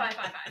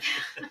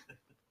 5555.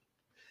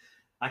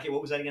 Okay,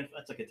 what was that again?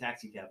 That's like a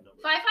taxi cab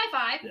number.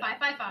 555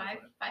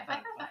 555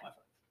 5555.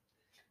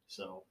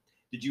 So,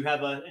 Did you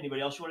have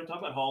anybody else you want to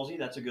talk about? Halsey,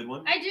 that's a good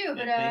one. I do,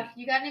 but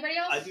you got anybody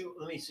else? I do.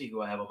 Let me see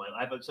who I have on my.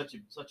 I have such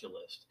a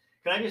list.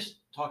 Can I just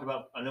talk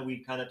about? I know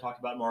we kind of talked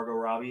about Margot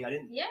Robbie. I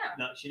didn't. Yeah.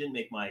 Not she didn't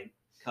make my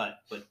cut,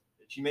 but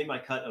she made my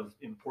cut of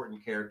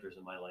important characters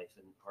in my life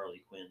in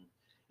Harley Quinn,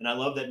 and I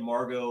love that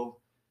Margot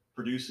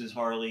produces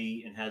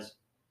Harley and has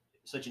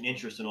such an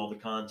interest in all the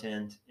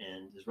content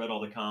and has read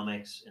all the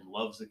comics and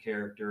loves the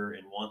character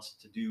and wants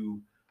to do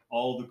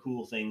all the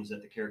cool things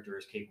that the character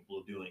is capable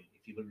of doing.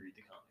 If you read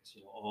the comics,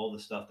 all the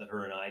stuff that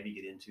her and Ivy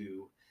get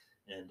into,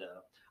 and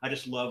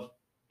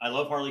I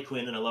love Harley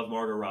Quinn and I love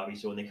Margot Robbie.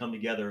 So when they come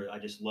together, I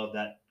just love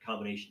that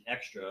combination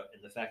extra,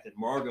 and the fact that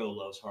Margot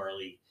loves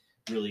Harley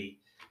really,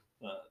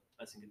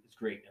 I think it's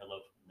great. I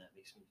love, and that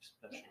makes me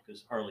special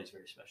because Harley's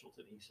very special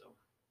to me. So,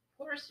 of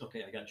course.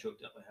 Okay, I got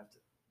choked up. I have to.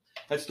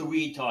 That's the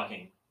weed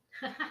talking.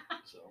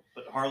 So,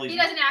 but Harley's. He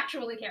doesn't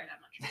actually care that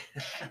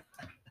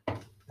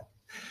much.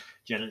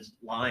 Jenna's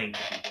lying to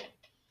people.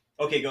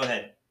 Okay, go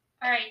ahead.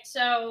 All right,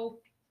 so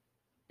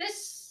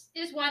this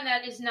is one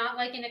that is not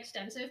like an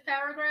extensive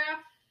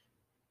paragraph,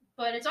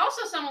 but it's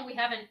also someone we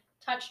haven't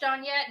touched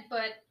on yet,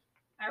 but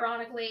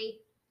ironically,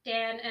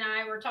 Dan and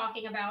I were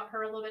talking about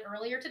her a little bit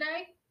earlier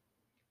today.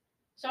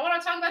 So I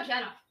want to talk about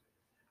Jenna.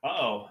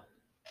 Uh-oh.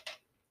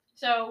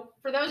 So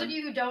for those of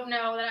you who don't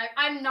know, that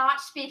I'm not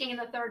speaking in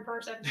the third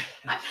person.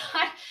 I'm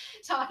not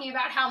talking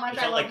about how much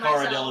I love myself. It's not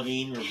like Cara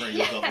Delevingne referring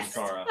to herself as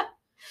Cara.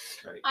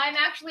 Right. I'm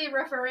actually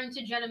referring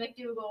to Jenna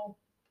McDougal,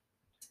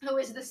 who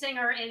is the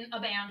singer in a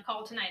band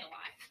called Tonight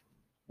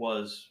Alive.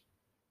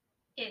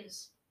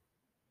 Is.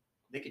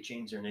 They could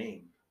change their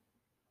name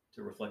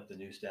to reflect the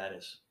new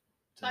status.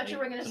 I thought you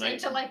were going to say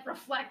to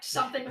reflect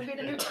something would be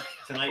the new title.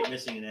 Tonight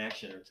Missing in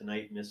Action, or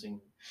Tonight Missing.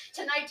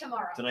 Tonight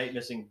Tomorrow. Tonight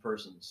Missing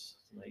Persons.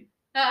 Tonight.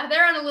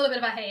 They're on a little bit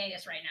of a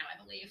hiatus right now,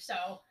 I believe,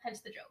 so hence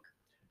the joke.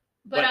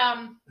 But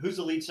who's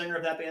the lead singer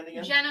of that band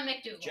again? Jenna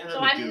McDougal.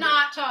 I'm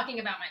not talking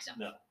about myself.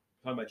 No, I'm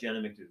talking about Jenna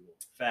McDougal.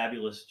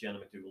 Fabulous Jenna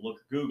McDougal. Look,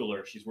 Google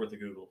her. She's worth a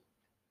Google.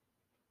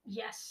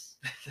 Yes.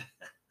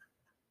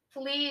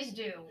 Please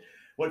do.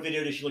 What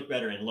video does she look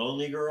better in,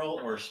 Lonely Girl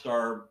or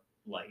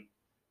Starlight?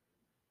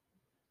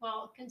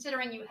 Well,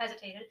 considering you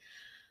hesitated.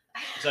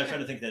 So I'm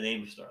trying to think of the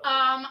name of Starlight.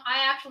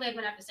 I actually am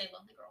going to have to say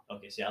Lonely Girl.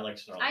 Okay, see, I like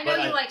Starlight. I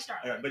know you like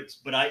Starlight.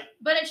 Right,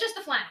 but it's just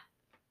the flannel.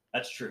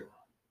 That's true.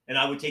 And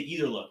I would take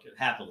either look,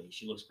 happily.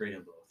 She looks great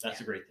in both. That's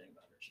the great thing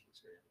about her. She looks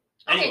great in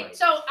both. Anyway. Okay,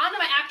 so on to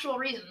my actual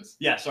reasons.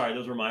 Yeah, sorry,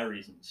 those were my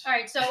reasons. All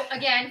right, so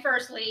again,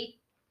 firstly,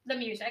 the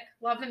music.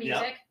 Love the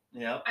music.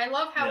 Yep. I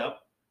love how... Yep.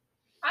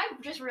 I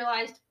just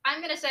realized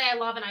I'm going to say I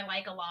love and I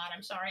like a lot.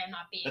 I'm sorry, I'm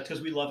not being... That's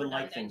because we love and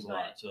like things a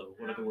lot. So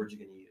what are the words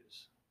you're going to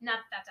use? Not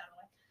that's out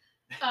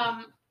of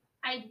the way.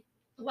 I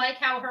like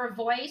how her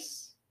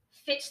voice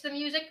fits the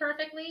music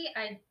perfectly.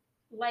 I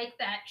like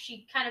that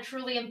she kind of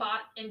truly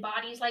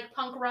embodies like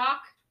punk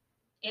rock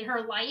in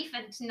her life,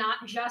 and it's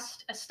not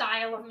just a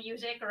style of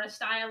music or a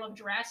style of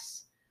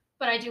dress,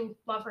 but I do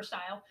love her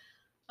style.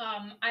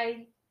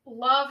 I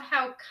love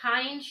how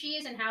kind she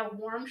is and how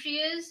warm she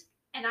is,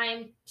 and I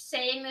am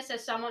saying this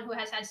as someone who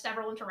has had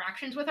several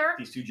interactions with her.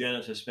 These two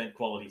Jennas have spent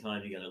quality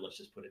time together, let's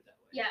just put it that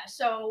way. Yeah,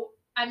 so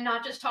I'm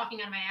not just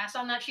talking out of my ass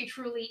on that. She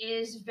truly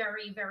is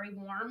very, very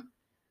warm.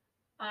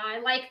 I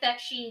like that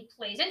she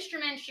plays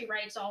instruments. She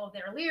writes all of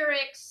their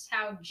lyrics,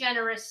 how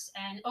generous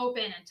and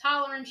open and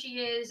tolerant she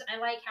is. I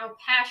like how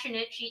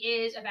passionate she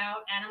is about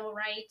animal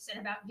rights and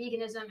about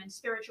veganism and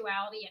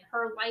spirituality and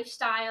her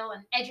lifestyle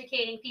and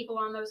educating people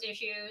on those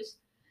issues.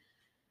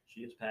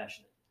 She is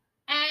passionate.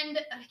 And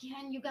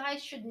again, you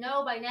guys should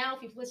know by now,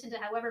 if you've listened to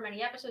however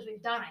many episodes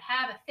we've done, I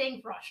have a thing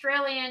for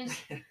Australians.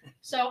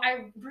 So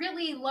I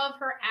really love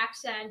her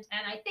accent,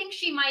 and I think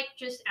she might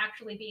just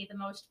actually be the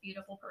most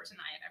beautiful person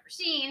I have ever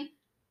seen,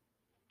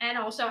 and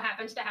also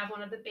happens to have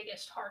one of the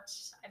biggest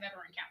hearts I've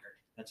ever encountered.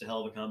 That's a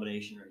hell of a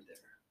combination right there.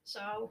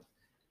 So,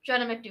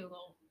 Jenna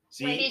McDougal.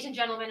 See, ladies and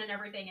gentlemen and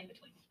everything in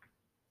between.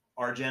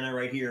 Our Jenna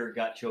right here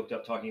got choked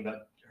up talking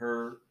about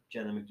her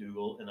Jenna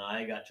McDougal, and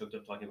I got choked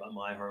up talking about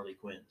my Harley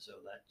Quinn. So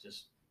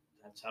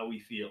that's how we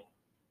feel.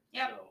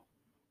 Yep. So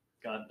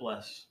God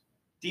bless.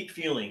 Deep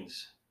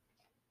feelings.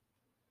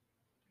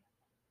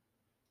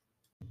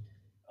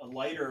 A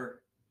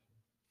lighter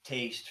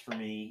taste for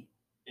me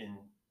in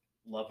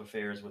love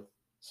affairs with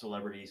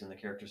celebrities and the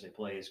characters they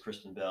play is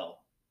Kristen Bell,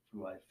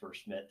 who I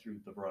first met through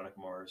the Veronica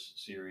Mars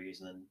series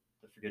and then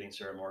the Forgetting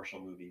Sarah Marshall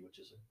movie, which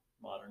is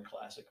a modern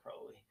classic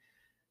probably.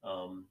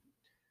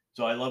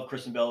 So I love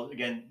Kristen Bell.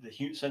 Again,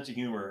 the sense of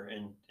humor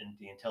and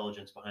the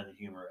intelligence behind the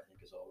humor, I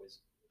think, is always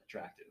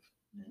attractive.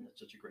 And it's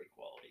such a great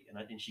quality. And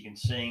I think she can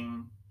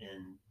sing,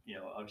 and,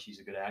 obviously she's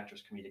a good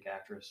actress, comedic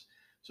actress.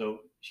 So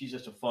she's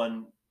just a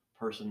fun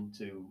person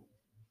to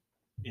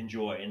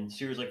enjoy. And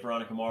series like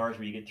Veronica Mars,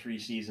 where you get 3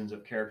 seasons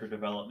of character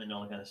development and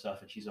all that kind of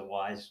stuff, and she's a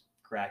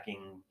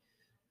wise-cracking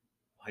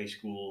high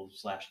school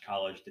 /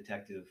 college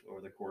detective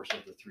over the course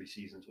of the 3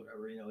 seasons,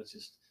 whatever. It's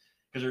just...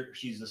 because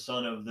she's the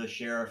son of the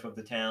sheriff of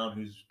the town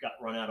who's got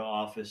run out of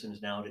office and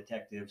is now a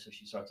detective. So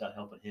she starts out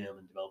helping him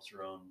and develops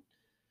her own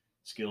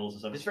skills and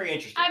stuff. It's very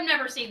interesting. I've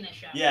never seen this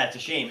show. Yeah, it's a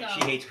shame. So.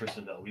 She hates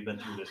Kristen Bell. We've been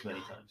through this many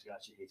times. God,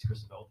 she hates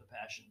Kristen Bell with a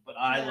passion. But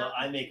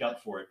I make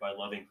up for it by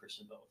loving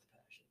Kristen Bell with a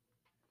passion.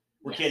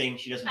 We're kidding.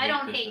 She doesn't. I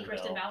don't hate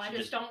Kristen Bell. I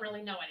just don't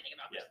really know anything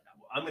about Kristen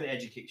Bell. I'm going to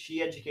educate.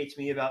 She educates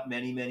me about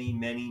many, many,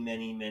 many,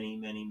 many, many,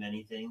 many,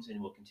 many things,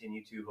 and will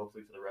continue to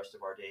hopefully for the rest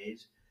of our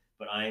days.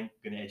 But I'm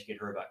going to educate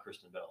her about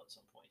Kristen Bell at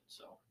some point.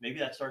 So maybe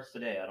that starts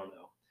today. I don't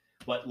know.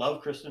 But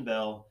love Kristen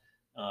Bell.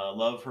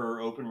 Love her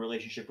open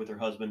relationship with her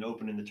husband,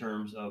 open in the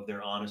terms of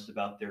they're honest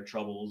about their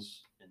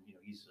troubles, and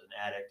he's an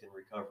addict in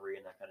recovery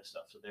and that kind of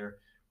stuff. So they're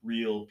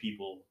real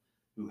people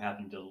who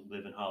happen to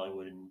live in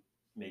Hollywood and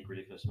make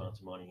ridiculous amounts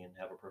of money and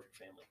have a perfect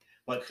family.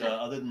 But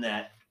other than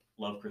that,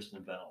 love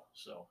Kristen Bell.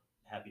 So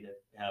happy to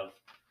have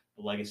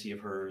a legacy of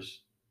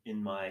hers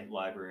in my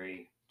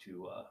library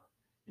to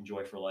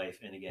enjoy for life,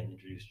 and again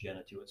introduce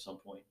Jenna to at some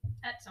point.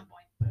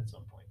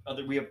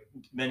 We have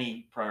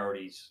many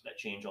priorities that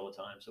change all the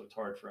time, so it's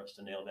hard for us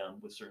to nail down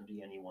with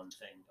certainty any one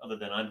thing, other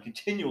than I'm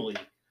continually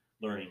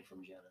learning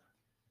from Jenna.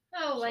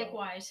 Oh,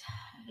 likewise.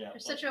 Yeah,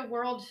 there's such a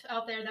world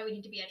out there that we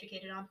need to be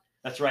educated on.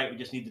 That's right. We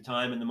just need the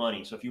time and the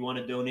money. So if you want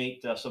to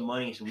donate some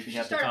money so we can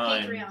have the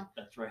time. Start a Patreon.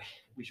 That's right.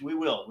 We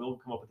will. We'll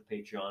come up with a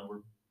Patreon.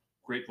 We're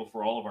grateful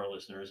for all of our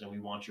listeners, and we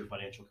want your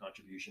financial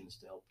contributions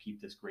to help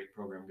keep this great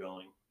program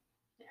going.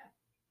 Yeah.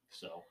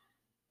 So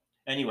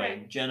anyway,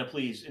 right. Jenna,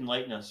 please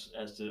enlighten us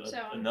as to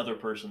another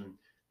person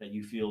that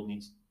you feel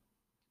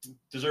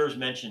deserves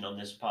mention on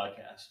this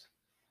podcast.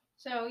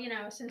 So,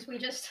 since we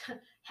just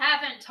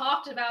haven't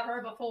talked about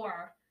her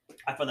before.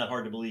 I find that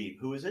hard to believe.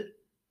 Who is it?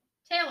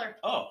 Taylor.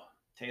 Oh,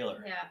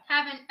 Taylor. Yeah,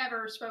 haven't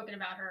ever spoken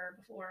about her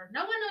before.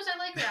 No one knows I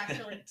like her,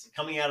 actually. It's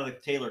coming out of the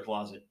Taylor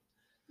closet.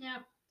 Yeah,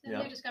 it's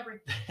a new discovery.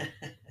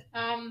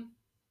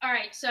 All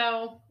right,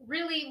 so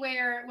really,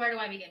 where do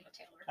I begin with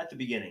Taylor? At the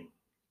beginning.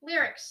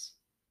 Lyrics.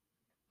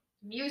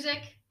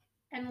 Music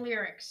and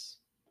lyrics.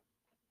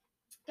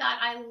 God,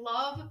 I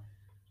love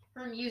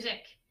her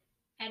music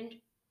and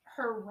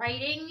her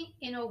writing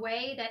in a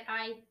way that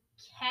I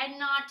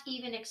cannot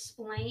even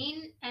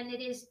explain, and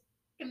it is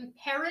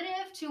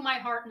imperative to my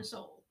heart and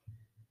soul.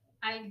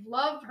 I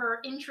love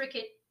her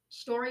intricate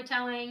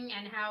storytelling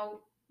and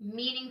how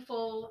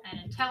meaningful and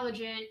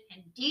intelligent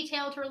and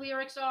detailed her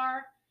lyrics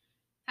are,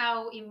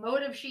 how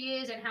emotive she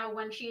is, and how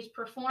when she is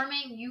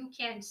performing, you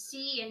can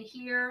see and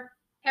hear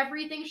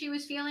everything she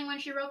was feeling when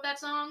she wrote that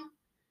song.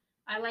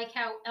 I like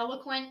how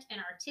eloquent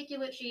and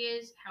articulate she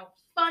is, how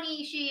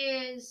funny she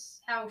is,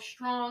 how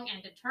strong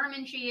and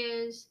determined she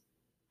is,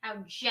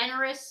 how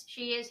generous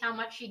she is, how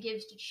much she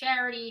gives to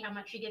charity, how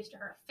much she gives to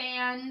her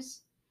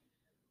fans.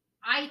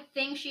 I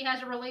think she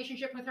has a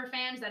relationship with her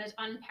fans that is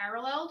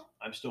unparalleled.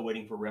 I'm still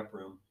waiting for Rep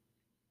Room.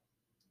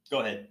 Go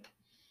ahead.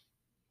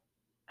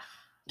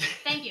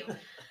 Thank you.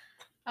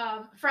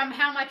 From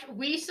how much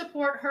we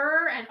support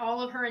her and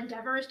all of her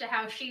endeavors to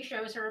how she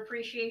shows her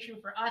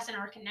appreciation for us and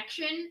our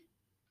connection.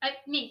 I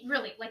mean,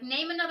 really,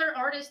 name another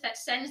artist that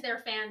sends their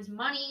fans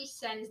money,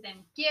 sends them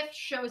gifts,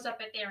 shows up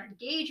at their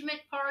engagement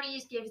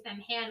parties, gives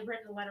them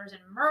handwritten letters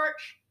and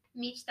merch,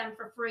 meets them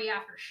for free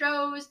after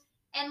shows,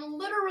 and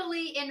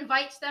literally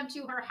invites them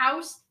to her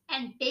house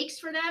and bakes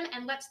for them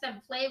and lets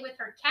them play with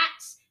her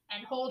cats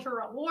and hold her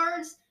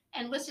awards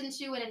and listen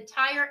to an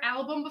entire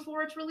album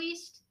before it's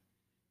released.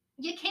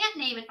 You can't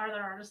name an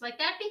other artist like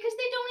that because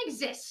they don't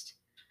exist.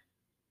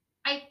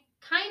 I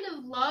kind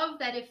of love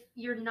that if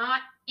you're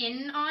not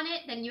in on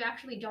it, then you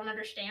actually don't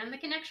understand the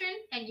connection,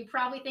 and you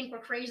probably think we're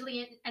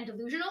crazy and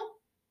delusional,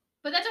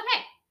 but that's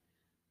okay.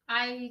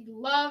 I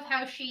love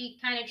how she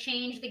kind of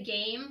changed the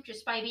game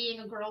just by being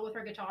a girl with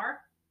her guitar,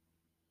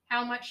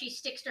 how much she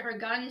sticks to her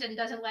guns and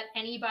doesn't let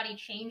anybody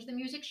change the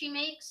music she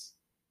makes,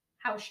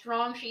 how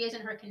strong she is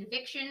in her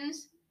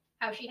convictions,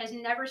 how she has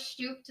never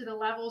stooped to the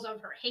levels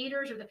of her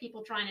haters or the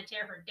people trying to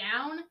tear her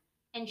down,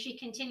 and she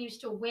continues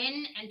to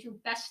win and to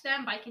best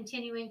them by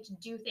continuing to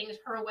do things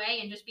her way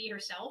and just be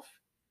herself.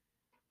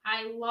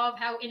 I love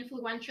how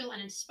influential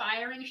and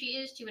inspiring she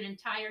is to an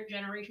entire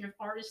generation of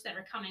artists that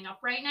are coming up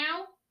right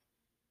now.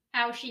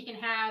 How she can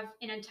have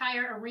an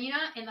entire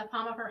arena in the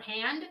palm of her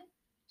hand,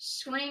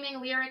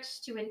 screaming lyrics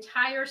to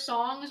entire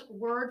songs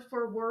word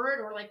for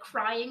word, or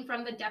crying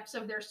from the depths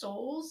of their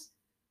souls,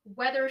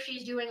 whether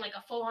she's doing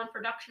a full-on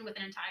production with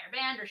an entire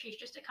band or she's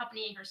just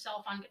accompanying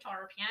herself on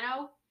guitar or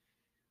piano.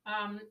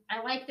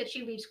 I like that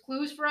she leaves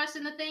clues for us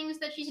in the things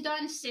that she's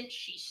done since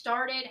she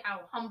started,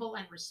 how humble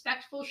and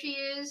respectful she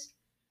is.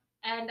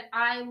 And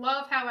I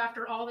love how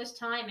after all this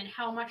time and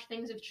how much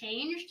things have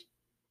changed,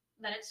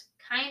 that it's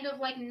kind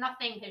of like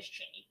nothing has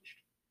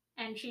changed.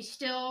 And she's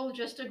still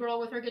just a girl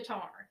with her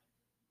guitar,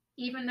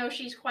 even though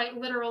she's quite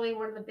literally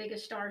one of the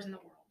biggest stars in the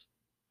world.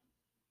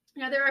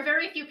 There are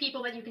very few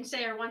people that you can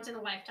say are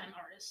once-in-a-lifetime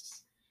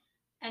artists,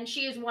 and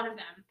she is one of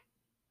them.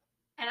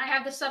 And I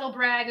have the subtle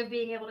brag of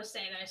being able to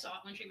say that I saw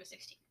it when she was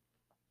 16.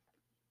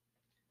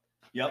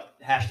 Yep.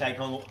 Hashtag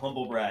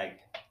humble brag.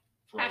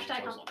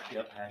 Hashtag humble brag.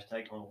 Yep.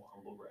 Hashtag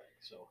humble brag.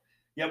 So,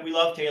 yep, we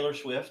love Taylor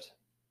Swift.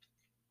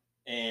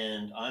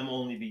 And I'm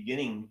only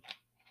beginning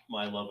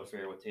my love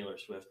affair with Taylor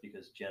Swift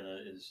because Jenna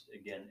is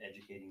again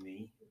educating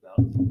me about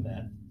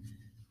that,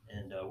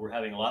 and we're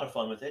having a lot of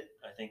fun with it.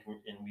 I think,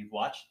 and we've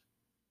watched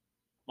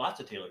lots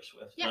of Taylor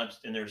Swift. Yeah.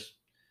 And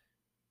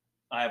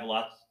I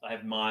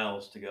have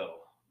miles to go,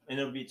 and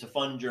it's a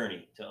fun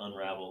journey to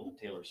unravel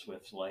Taylor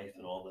Swift's life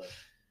and all the,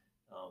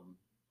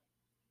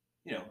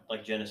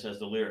 like Jenna says,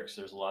 the lyrics.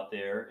 There's a lot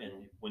there,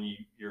 and when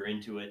you're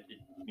into it, it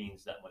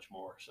means that much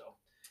more. So,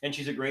 and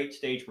she's a great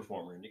stage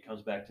performer, and it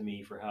comes back to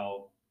me for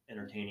how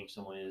entertaining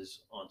someone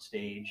is on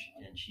stage,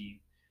 and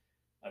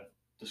I've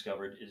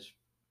discovered, is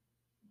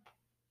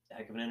a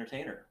heck of an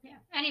entertainer. Yeah,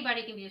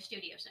 anybody can be a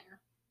studio singer.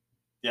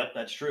 Yep,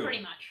 that's true.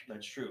 Pretty much.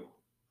 That's true.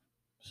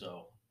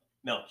 So,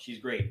 no, she's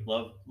great.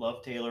 Love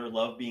Taylor.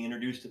 Love being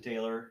introduced to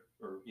Taylor,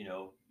 or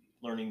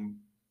learning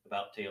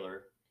about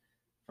Taylor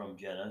from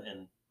Jenna.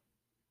 And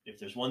if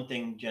there's one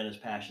thing Jenna's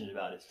passionate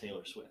about, it's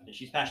Taylor Swift. And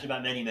she's passionate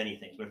about many, many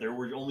things. But if there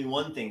were only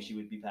one thing she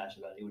would be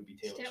passionate about, it would be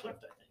Taylor Swift,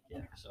 I think.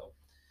 Yeah. So,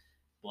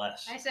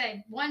 bless. I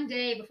say, one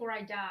day before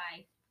I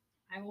die,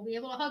 I will be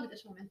able to hug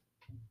this woman.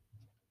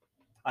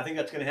 I think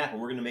that's going to happen.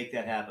 We're going to make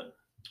that happen.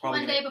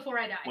 One day before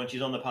I die. When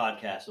she's on the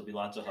podcast, there'll be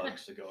lots of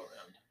hugs to go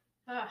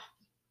around.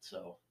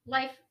 So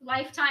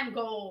lifetime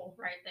goal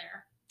right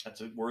there.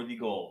 That's a worthy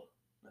goal.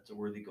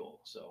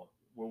 So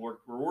we're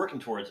working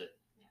towards it.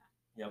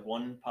 Yeah,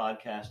 one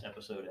podcast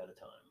episode at a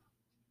time.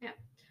 Yeah.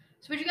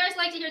 So would you guys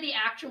like to hear the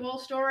actual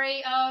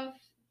story of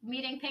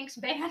meeting Pink's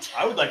band?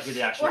 I would like to hear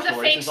the actual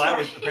story since story. I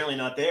was apparently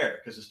not there,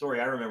 because the story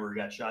I remember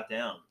got shot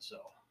down. So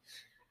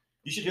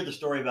you should hear the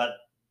story about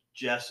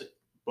Jess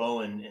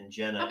Bowen and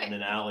Jenna in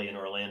an alley in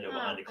Orlando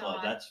behind a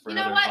club. That's for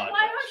another podcast.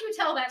 Why don't you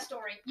tell that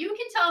story? You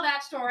can tell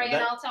that story,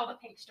 and I'll tell the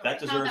Pink story. That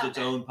deserves its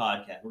own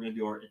podcast.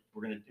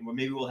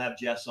 Maybe we'll have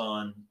Jess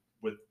on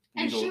with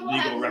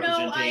legal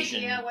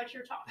representation. No idea what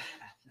you're talking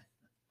about.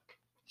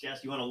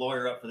 Jess, you want to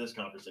lawyer up for this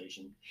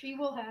conversation? She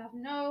will have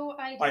no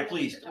idea. All right,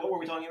 please. What were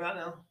we talking about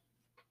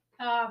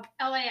now?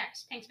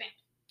 LAX, Pink's band.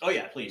 Oh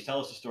yeah, please tell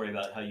us a story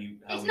about how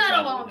it's not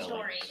a long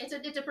story.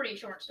 It's a pretty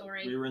short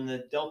story. We were in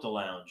the Delta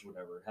Lounge,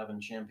 whatever, having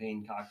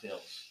champagne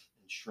cocktails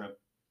and shrimp.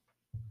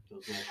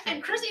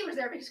 And Chrissy was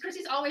there because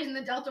Chrissy's always in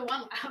the Delta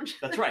One Lounge.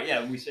 That's right.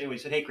 Yeah, we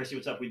said, hey Chrissy,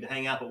 what's up? We'd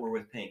hang out, but we're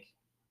with Pink.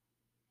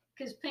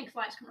 Because Pink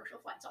flies commercial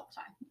flights all the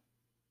time.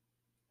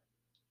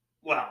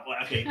 Wow.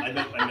 Okay, I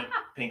meant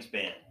Pink's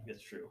band.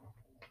 That's true.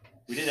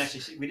 We didn't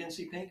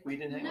see Pink. We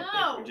didn't hang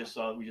out with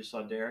Pink. We just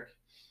saw Derek,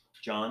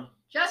 John,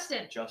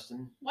 Justin.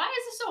 Why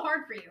is this so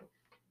hard for you?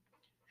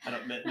 I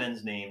don't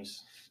men's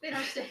names. They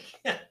don't stick.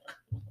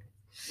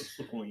 What's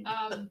the point?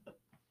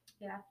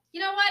 Yeah. You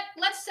know what?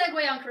 Let's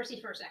segue on Chrissy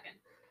for a second.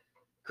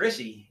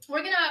 Chrissy.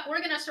 We're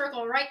gonna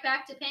circle right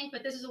back to Pink,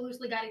 but this is a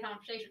loosely guided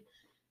conversation.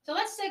 So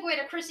let's segue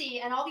to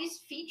Chrissy and all these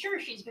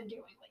features she's been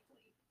doing lately.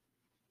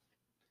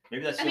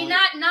 Maybe that's.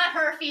 Not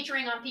her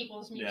featuring on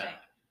people's music,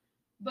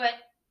 but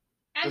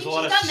she's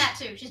done that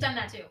too. She's done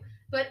that too.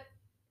 But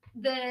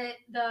the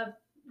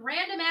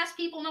random ass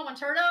people no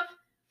one's heard of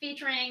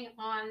featuring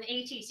on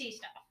ATC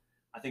stuff.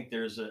 I think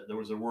there was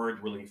a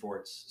word we're looking for.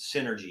 It's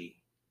synergy.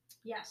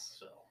 Yes.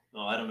 So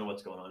no, I don't know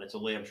what's going on.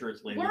 I'm sure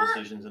it's label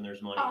decisions and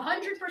there's money.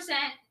 100%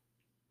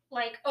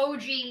 like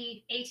OG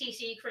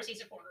ATC Chrissy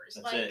supporters.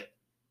 That's it.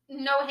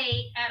 No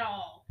hate at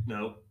all.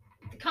 No.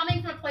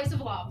 Coming from a place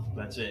of love.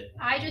 That's it.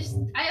 I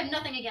have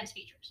nothing against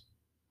features.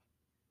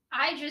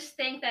 I just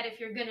think that if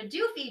you're gonna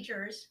do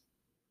features,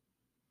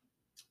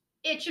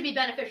 it should be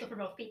beneficial for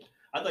both people.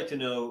 I'd like to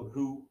know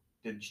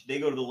did they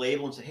go to the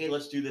label and say, hey,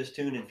 let's do this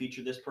tune and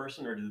feature this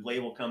person? Or did the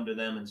label come to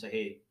them and say,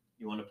 hey,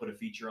 you want to put a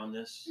feature on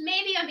this?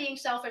 Maybe I'm being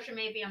selfish, or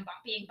maybe I'm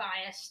being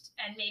biased,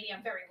 and maybe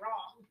I'm very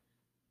wrong.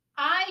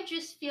 I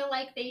just feel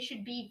like they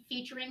should be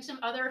featuring some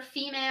other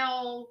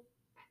female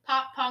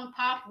pop punk,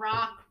 pop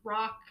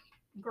rock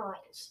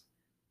girls.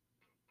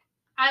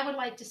 I would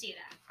like to see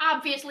that.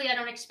 Obviously, I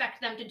don't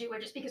expect them to do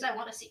it just because I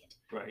want to see it.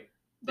 Right.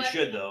 They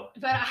should, though.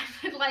 But I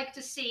would like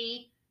to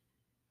see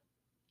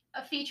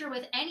a feature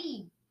with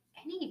any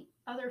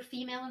other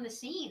female in the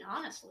scene,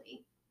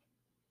 honestly.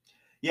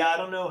 Yeah, I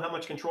don't know how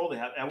much control they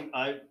have.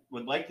 I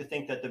would like to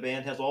think that the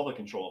band has all the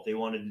control. If they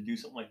wanted to do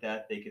something like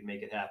that, they could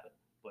make it happen.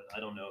 But I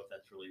don't know if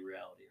that's really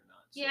reality or not.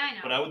 So, yeah, I know.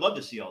 But I would love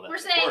to see all that. We're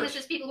saying this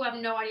as people who have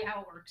no idea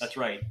how it works. That's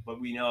right.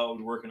 But we know it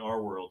would work in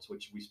our worlds,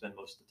 which we spend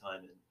most of the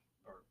time in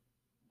our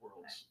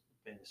worlds.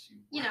 Fantasy.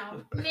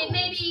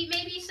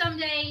 Maybe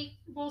someday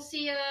we'll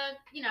see a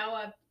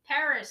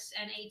Paris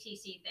and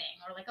ATC thing,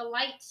 or like a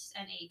Lights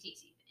and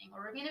ATC thing,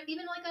 or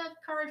even like a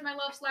Courage My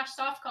Love /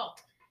 Soft Cult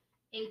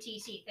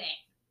ATC thing.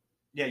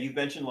 Yeah, you've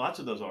mentioned lots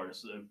of those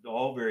artists.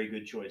 All very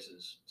good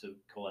choices to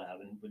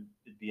collab, and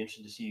it'd be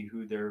interesting to see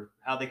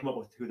how they come up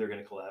with who they're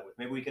going to collab with.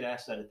 Maybe we could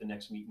ask that at the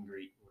next meet and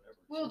greet, or whatever.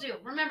 We'll do.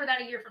 Remember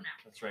that a year from now.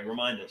 That's right.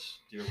 Remind us,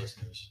 dear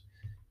listeners.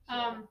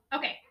 So.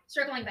 Okay,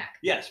 circling back.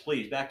 Yes,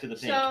 please. Back to the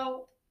Pink.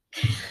 So.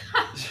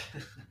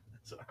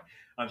 Sorry.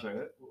 I'm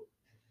sorry.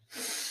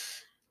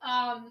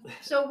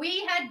 So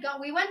we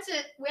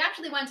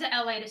actually went to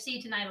LA to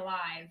see Tonight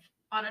Alive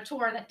on a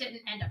tour that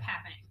didn't end up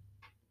happening.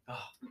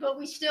 Oh. But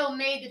we still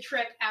made the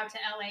trip out to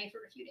LA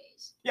for a few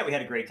days. Yeah, we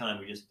had a great time.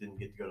 We just didn't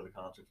get to go to the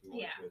concerts we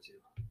wanted Yeah. to go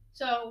to.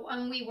 So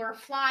when we were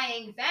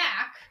flying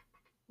back,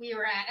 we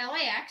were at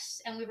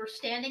LAX and we were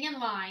standing in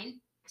line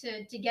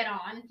to get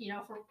on,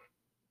 for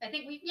I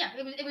think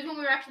it was when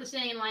we were actually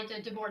standing in line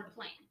to board the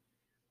plane.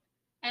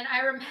 And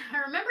I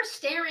remember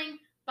staring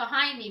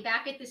behind me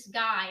back at this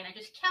guy, and I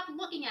just kept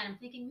looking at him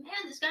thinking, man,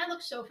 this guy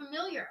looks so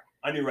familiar.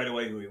 I knew right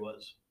away who he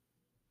was.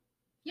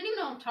 You don't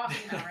even know what I'm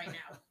talking about right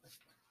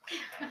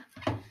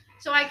now.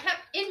 So I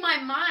kept, in my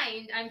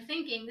mind, I'm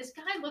thinking, this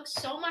guy looks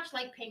so much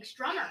like Pink's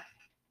drummer.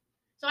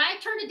 So I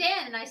turned to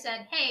Dan and I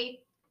said, hey,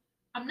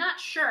 I'm not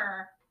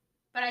sure,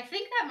 but I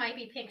think that might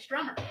be Pink's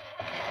drummer.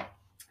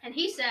 And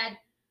he said,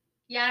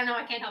 yeah, I don't know,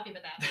 I can't help you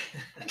with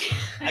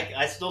that.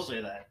 I still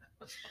say that.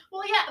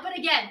 Well, yeah, but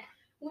again,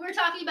 when we're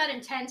talking about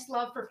intense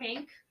love for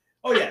Pink,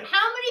 oh yeah,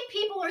 how many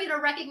people are going to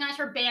recognize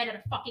her band at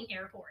a fucking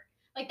airport?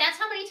 Like, that's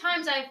how many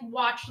times I've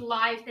watched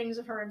live things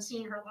of her and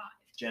seen her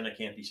live. Jenna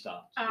can't be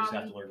stopped. You just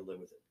have to learn to live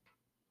with it.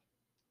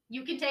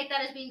 You can take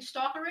that as being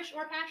stalkerish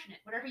or passionate,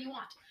 whatever you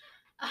want.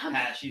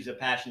 She's a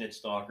passionate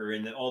stalker,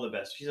 and all the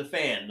best. She's a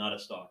fan, not a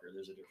stalker.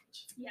 There's a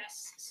difference.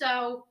 Yes.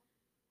 So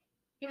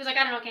he was like,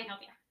 I don't know, can't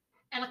help you.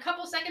 And a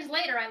couple seconds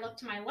later, I look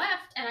to my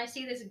left, and I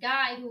see this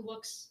guy who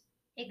looks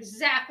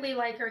exactly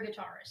like her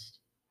guitarist.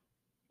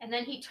 And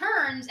then he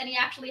turns, and he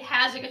actually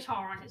has a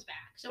guitar on his back.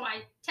 So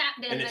I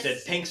tapped in. And it said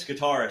Pink's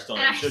guitarist on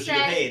it. So she goes,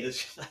 hey,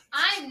 this...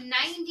 I'm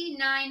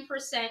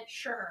 99%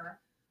 sure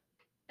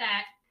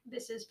that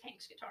this is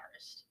Pink's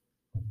guitarist.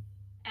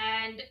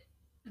 And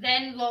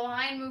then the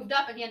line moved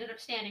up, and he ended up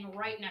standing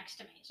right next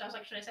to me. So I was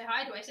like, should I say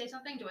hi? Do I say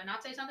something? Do I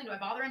not say something? Do I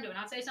bother him? Do I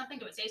not say something?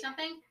 Do I say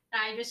something?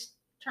 And I just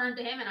turned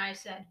to him, and I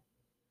said,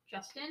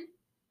 Justin?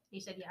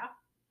 He said, yeah.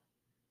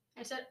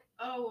 I said,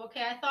 oh,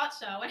 okay, I thought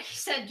so. And he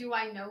said, do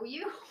I know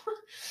you?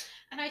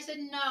 And I said,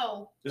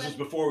 no. This was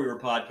before we were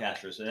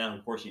podcasters, and now,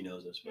 of course, he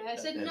knows us. Yeah, I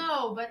said,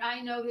 no, but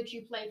I know that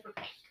you play for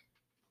Pink.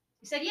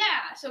 He said,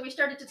 yeah. So we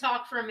started to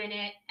talk for a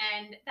minute,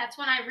 and that's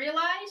when I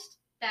realized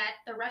that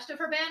the rest of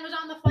her band was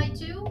on the flight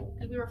too,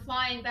 because we were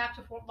flying back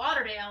to Fort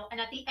Lauderdale,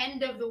 and at the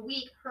end of the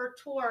week, her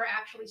tour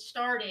actually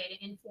started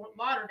in Fort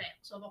Lauderdale.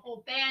 So the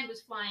whole band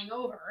was flying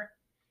over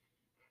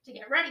to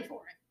get ready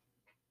for it.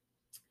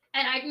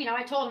 And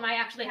I told him I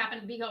actually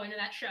happened to be going to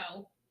that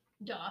show.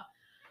 Duh.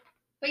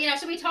 But,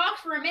 so we talked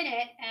for a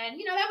minute, and,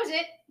 that was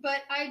it.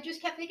 But I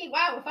just kept thinking,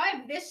 wow, if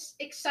I'm this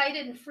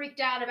excited and freaked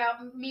out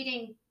about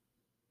meeting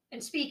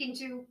and speaking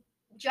to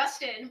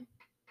Justin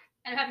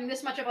and having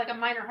this much of, like, a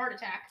minor heart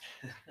attack,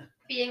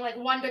 being, like,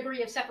 1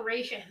 degree of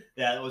separation.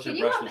 Yeah, that was a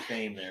brush with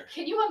fame there.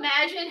 Can you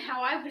imagine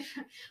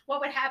what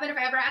would happen if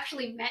I ever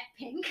actually met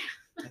Pink?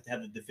 I have to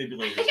have the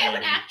defibrillator. I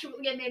would actually,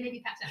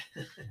 maybe pass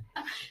out.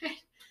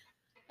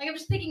 Like, I'm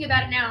just thinking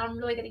about it now. I'm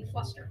really getting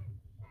flustered.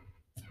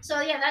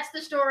 So, yeah, that's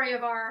the story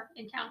of our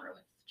encounter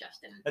with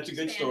Justin. That's a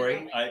good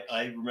story.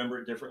 I remember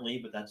it differently,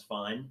 but that's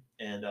fine.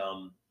 And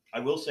I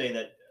will say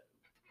that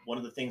one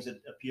of the things that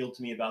appealed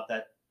to me about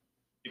that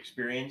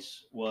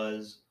experience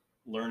was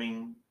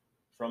learning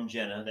from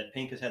Jenna that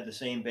Pink has had the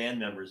same band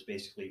members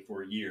basically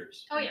for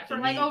years. Oh, yeah, for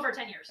like over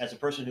 10 years. As a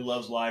person who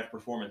loves live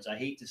performance, I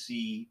hate to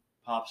see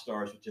pop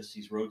stars with just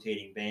these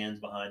rotating bands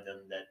behind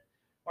them that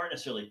aren't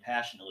necessarily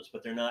passionless,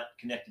 but they're not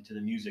connected to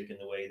the music in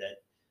the way that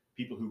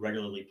people who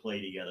regularly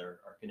play together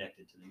are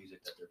connected to the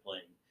music that they're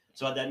playing.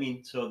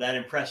 So that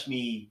impressed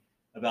me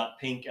about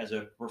Pink as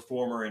a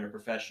performer and a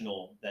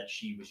professional, that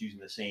she was using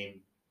the same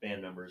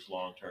band members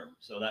long term.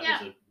 So that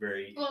was a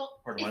very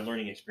part of my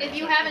learning experience.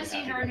 If you haven't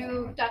seen her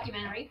new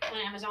documentary on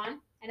Amazon,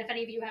 and if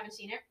any of you haven't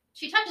seen it,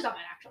 she touches on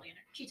that actually in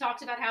it. She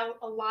talks about how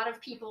a lot of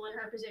people in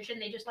her position,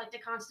 they just like to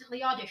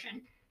constantly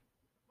audition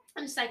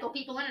and cycle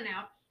people in and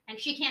out, and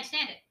she can't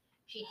stand it.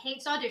 She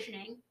hates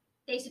auditioning.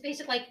 Basically,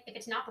 like, if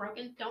it's not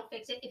broken, don't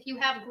fix it. If you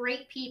have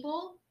great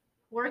people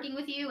working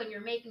with you and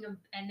you're making them,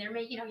 and they're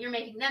making, you're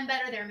making them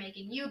better, they're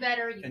making you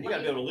better. And you got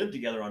to be able to live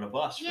together on a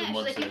bus for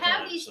months at a time. Yeah, you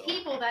have these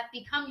people that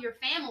become your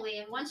family,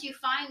 and once you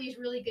find these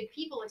really good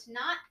people, it's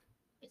not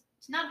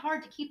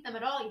hard to keep them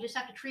at all. You just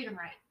have to treat them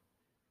right.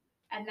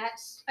 And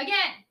that's,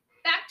 again,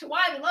 back to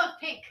why we love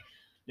Pink.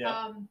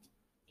 Yeah.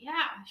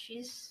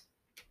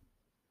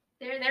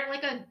 They're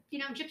like a,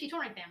 gypsy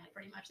touring family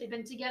pretty much. They've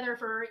been together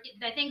for,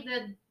 I think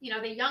the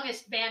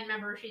youngest band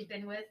member she's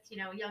been with,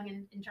 young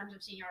in terms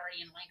of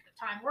seniority and length of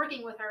time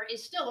working with her,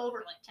 is still over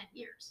like 10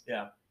 years.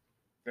 Yeah.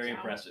 Very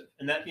impressive.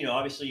 And that,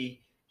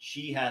 obviously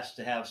she has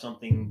to have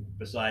something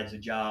besides a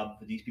job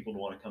for these people to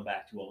want to come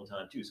back to all the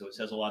time too. So it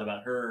says a lot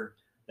about her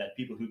that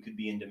people who could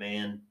be in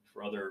demand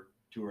for other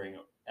touring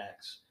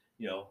acts,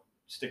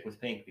 stick with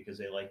Pink because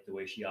they like the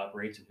way she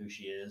operates and who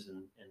she is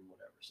and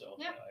whatever. So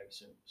yeah. I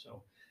assume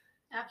so.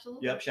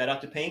 Absolutely. Yep. Shout out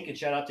to Pink and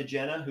shout out to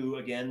Jenna, who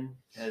again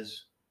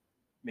has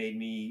made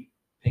me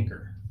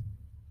pinker.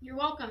 You're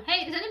welcome.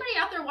 Hey, does anybody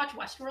out there watch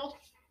Westworld?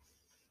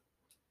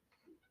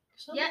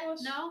 Yeah.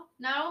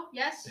 No.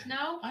 Yes.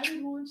 No. I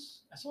did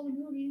once. I saw the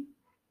movie.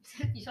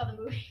 You saw the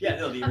movie? Yeah,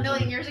 no, A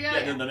million years ago. Yeah,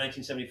 the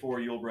 1974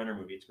 Yul Brynner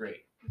movie. It's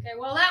great. Okay,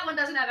 well that one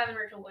doesn't have Evan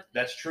Rachel Wood.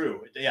 That's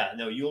true. Yeah,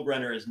 no, Yul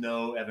Brynner is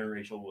no Evan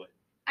Rachel Wood.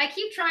 I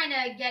keep trying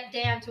to get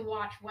Dan to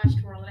watch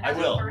Westworld. I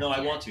will. No, yet.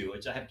 I want to.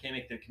 Can't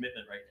make the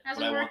commitment right now.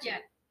 Hasn't worked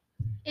yet.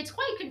 It's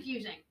quite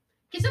confusing.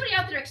 Can somebody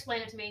out there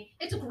explain it to me?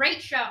 It's a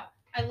great show.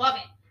 I love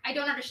it. I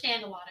don't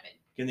understand a lot of it.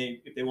 Can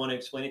they, if they want to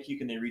explain it to you,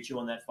 can they reach you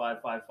on that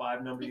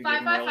 555 number?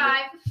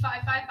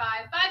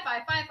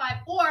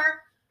 555-555-5555,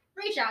 or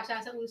reach out to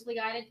us at Loosely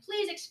Guided.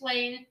 Please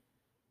explain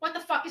what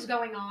the fuck is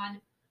going on.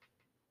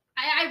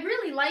 I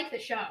really like the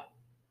show.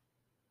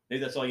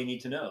 Maybe that's all you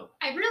need to know.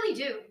 I really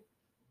do.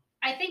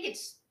 I think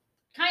it's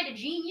kind of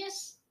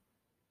genius,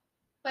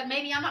 but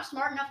maybe I'm not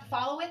smart enough to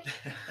follow it.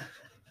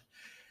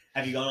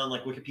 Have you gone on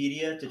like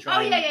Wikipedia to try?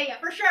 Oh yeah,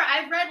 for sure.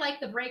 I've read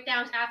like the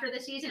breakdowns after the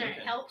season, and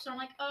it helps. So I'm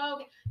like, oh,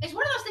 okay. It's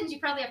one of those things you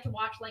probably have to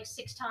watch like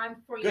 6 times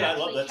before you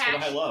actually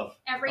catch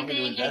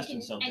everything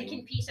and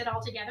can piece it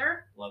all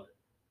together. Love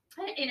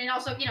it. And it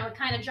also, it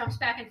kind of jumps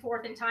back and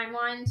forth in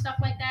timeline and stuff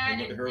like that,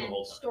 and look at her the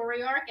whole time.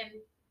 Story arc. And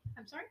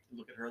I'm sorry.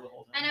 Look at her the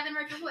whole time. And Evan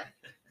Rachel Wood.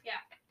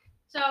 Yeah.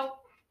 So,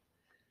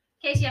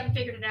 in case you haven't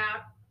figured it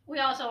out, we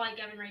also like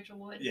Evan Rachel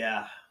Wood.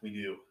 Yeah, we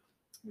do.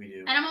 We do.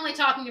 And I'm only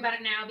talking about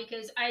it now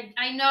because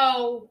I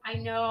know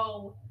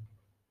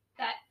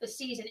that the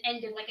season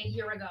ended like a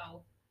year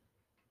ago.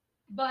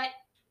 But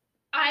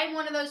I'm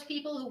one of those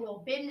people who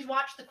will binge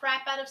watch the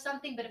crap out of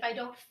something, but if I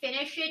don't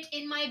finish it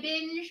in my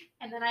binge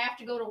and then I have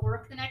to go to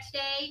work the next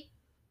day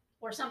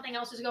or something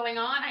else is going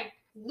on, I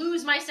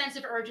lose my sense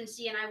of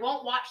urgency and I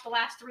won't watch the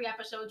last 3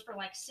 episodes for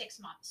like 6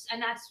 months.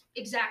 And that's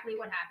exactly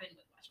what happened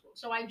with Westworld.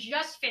 So I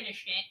just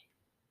finished it.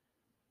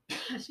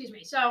 Excuse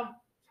me. So,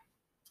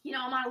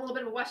 I'm on a little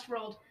bit of a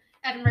Westworld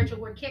Evan Rachel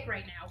Wood kick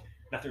right now.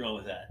 Nothing wrong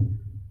with that.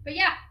 But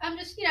yeah, I'm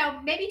just,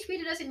 maybe tweet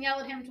at us and yell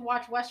at him to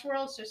watch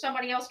Westworld so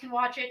somebody else can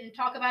watch it and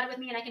talk about it with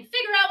me and I can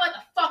figure out what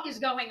the fuck is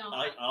going on.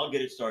 I'll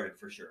get it started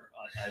for sure.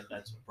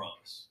 That's a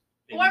promise.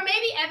 Or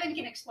maybe Evan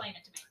can explain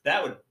it to me.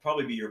 That would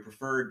probably be your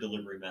preferred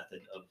delivery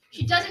method of.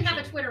 She doesn't have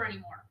a Twitter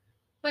anymore.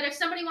 But if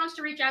somebody wants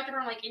to reach out to her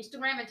on like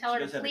Instagram and tell her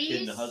to please. She does have a kid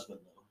and a husband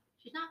though.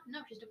 She's not.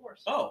 No, she's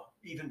divorced. Oh,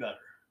 even better.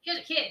 She has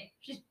a kid.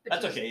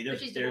 That's okay.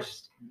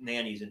 There's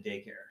nannies in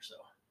daycare, so.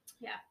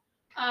 Yeah.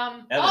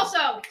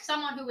 Also,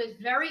 someone who is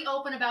very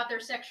open about their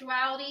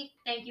sexuality.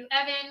 Thank you,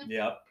 Evan.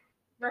 Yep.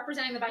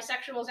 Representing the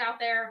bisexuals out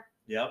there.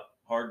 Yep.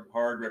 Hard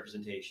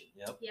representation.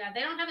 Yep. Yeah,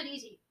 they don't have it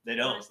easy. They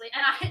don't. Honestly.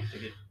 And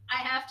I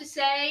have to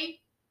say,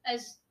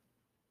 as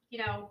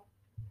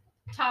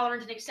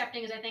tolerant and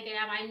accepting as I think I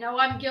am, I know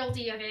I'm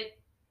guilty of it.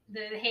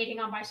 The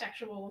hating on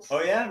bisexuals.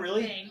 Oh yeah,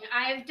 really? Thing.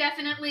 I've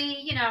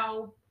definitely,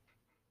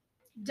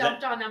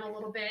 dumped on them a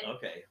little bit.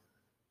 Okay.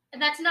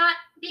 And that's not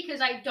because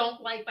I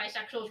don't like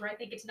bisexuals or I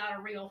think it's not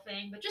a real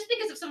thing, but just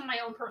because of some of my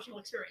own personal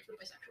experience with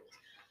bisexuals.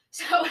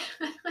 So,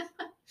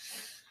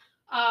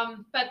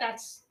 but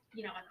that's,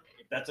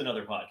 unrelated. That's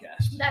another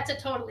podcast. That's a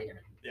totally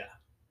different. Yeah.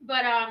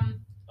 But, I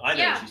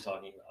know what she's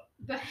talking about.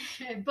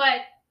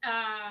 But,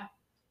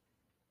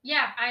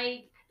 yeah,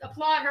 I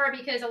applaud her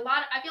because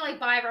I feel like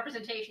bi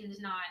representation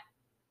is not.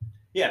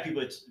 Yeah,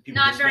 people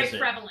not very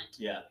prevalent.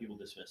 Yeah, people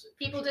dismiss it.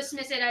 People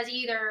dismiss it as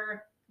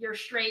either you're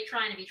straight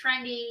trying to be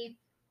trendy,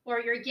 or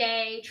you're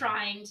gay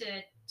trying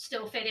to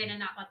still fit in and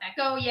not let that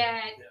go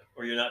yet. Yeah.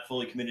 Or you're not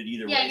fully committed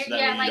either way.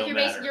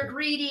 You're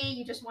greedy.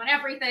 You just want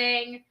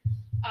everything.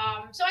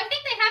 So I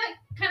think they have it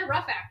kind of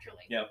rough,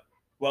 actually. Yeah.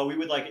 Well, we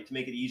would like it to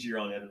make it easier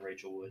on Evan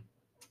Rachel Wood.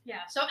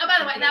 Yeah. So, by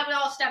the way, that would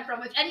all stem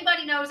from if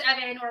anybody knows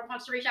Evan or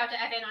wants to reach out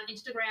to Evan on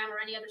Instagram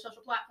or any other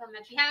social platform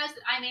that she has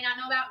that I may not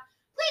know about,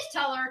 please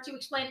tell her to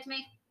explain it to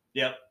me.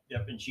 Yep.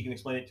 And she can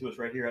explain it to us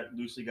right here at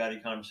Loosely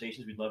Guided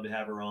Conversations. We'd love to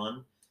have her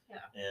on. Yeah.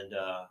 And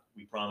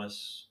we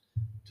promise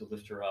to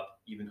lift her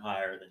up even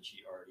higher than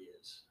she already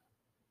is.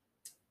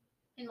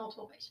 In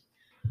multiple ways.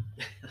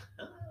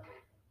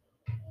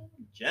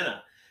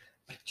 Jenna.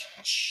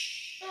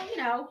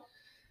 Well,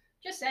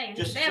 just saying.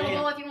 It's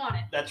available if you want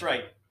it. That's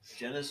right.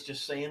 Jenna's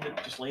just laying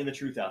the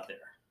truth out there.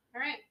 All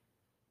right.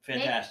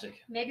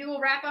 Fantastic. Maybe we'll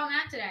wrap on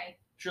that today.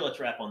 Sure, let's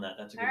wrap on that.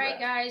 That's a good wrap. All right,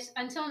 guys.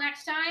 Until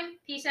next time,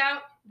 peace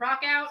out,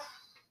 rock out.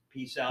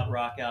 Peace out,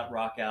 rock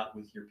out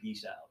with your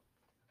peace out.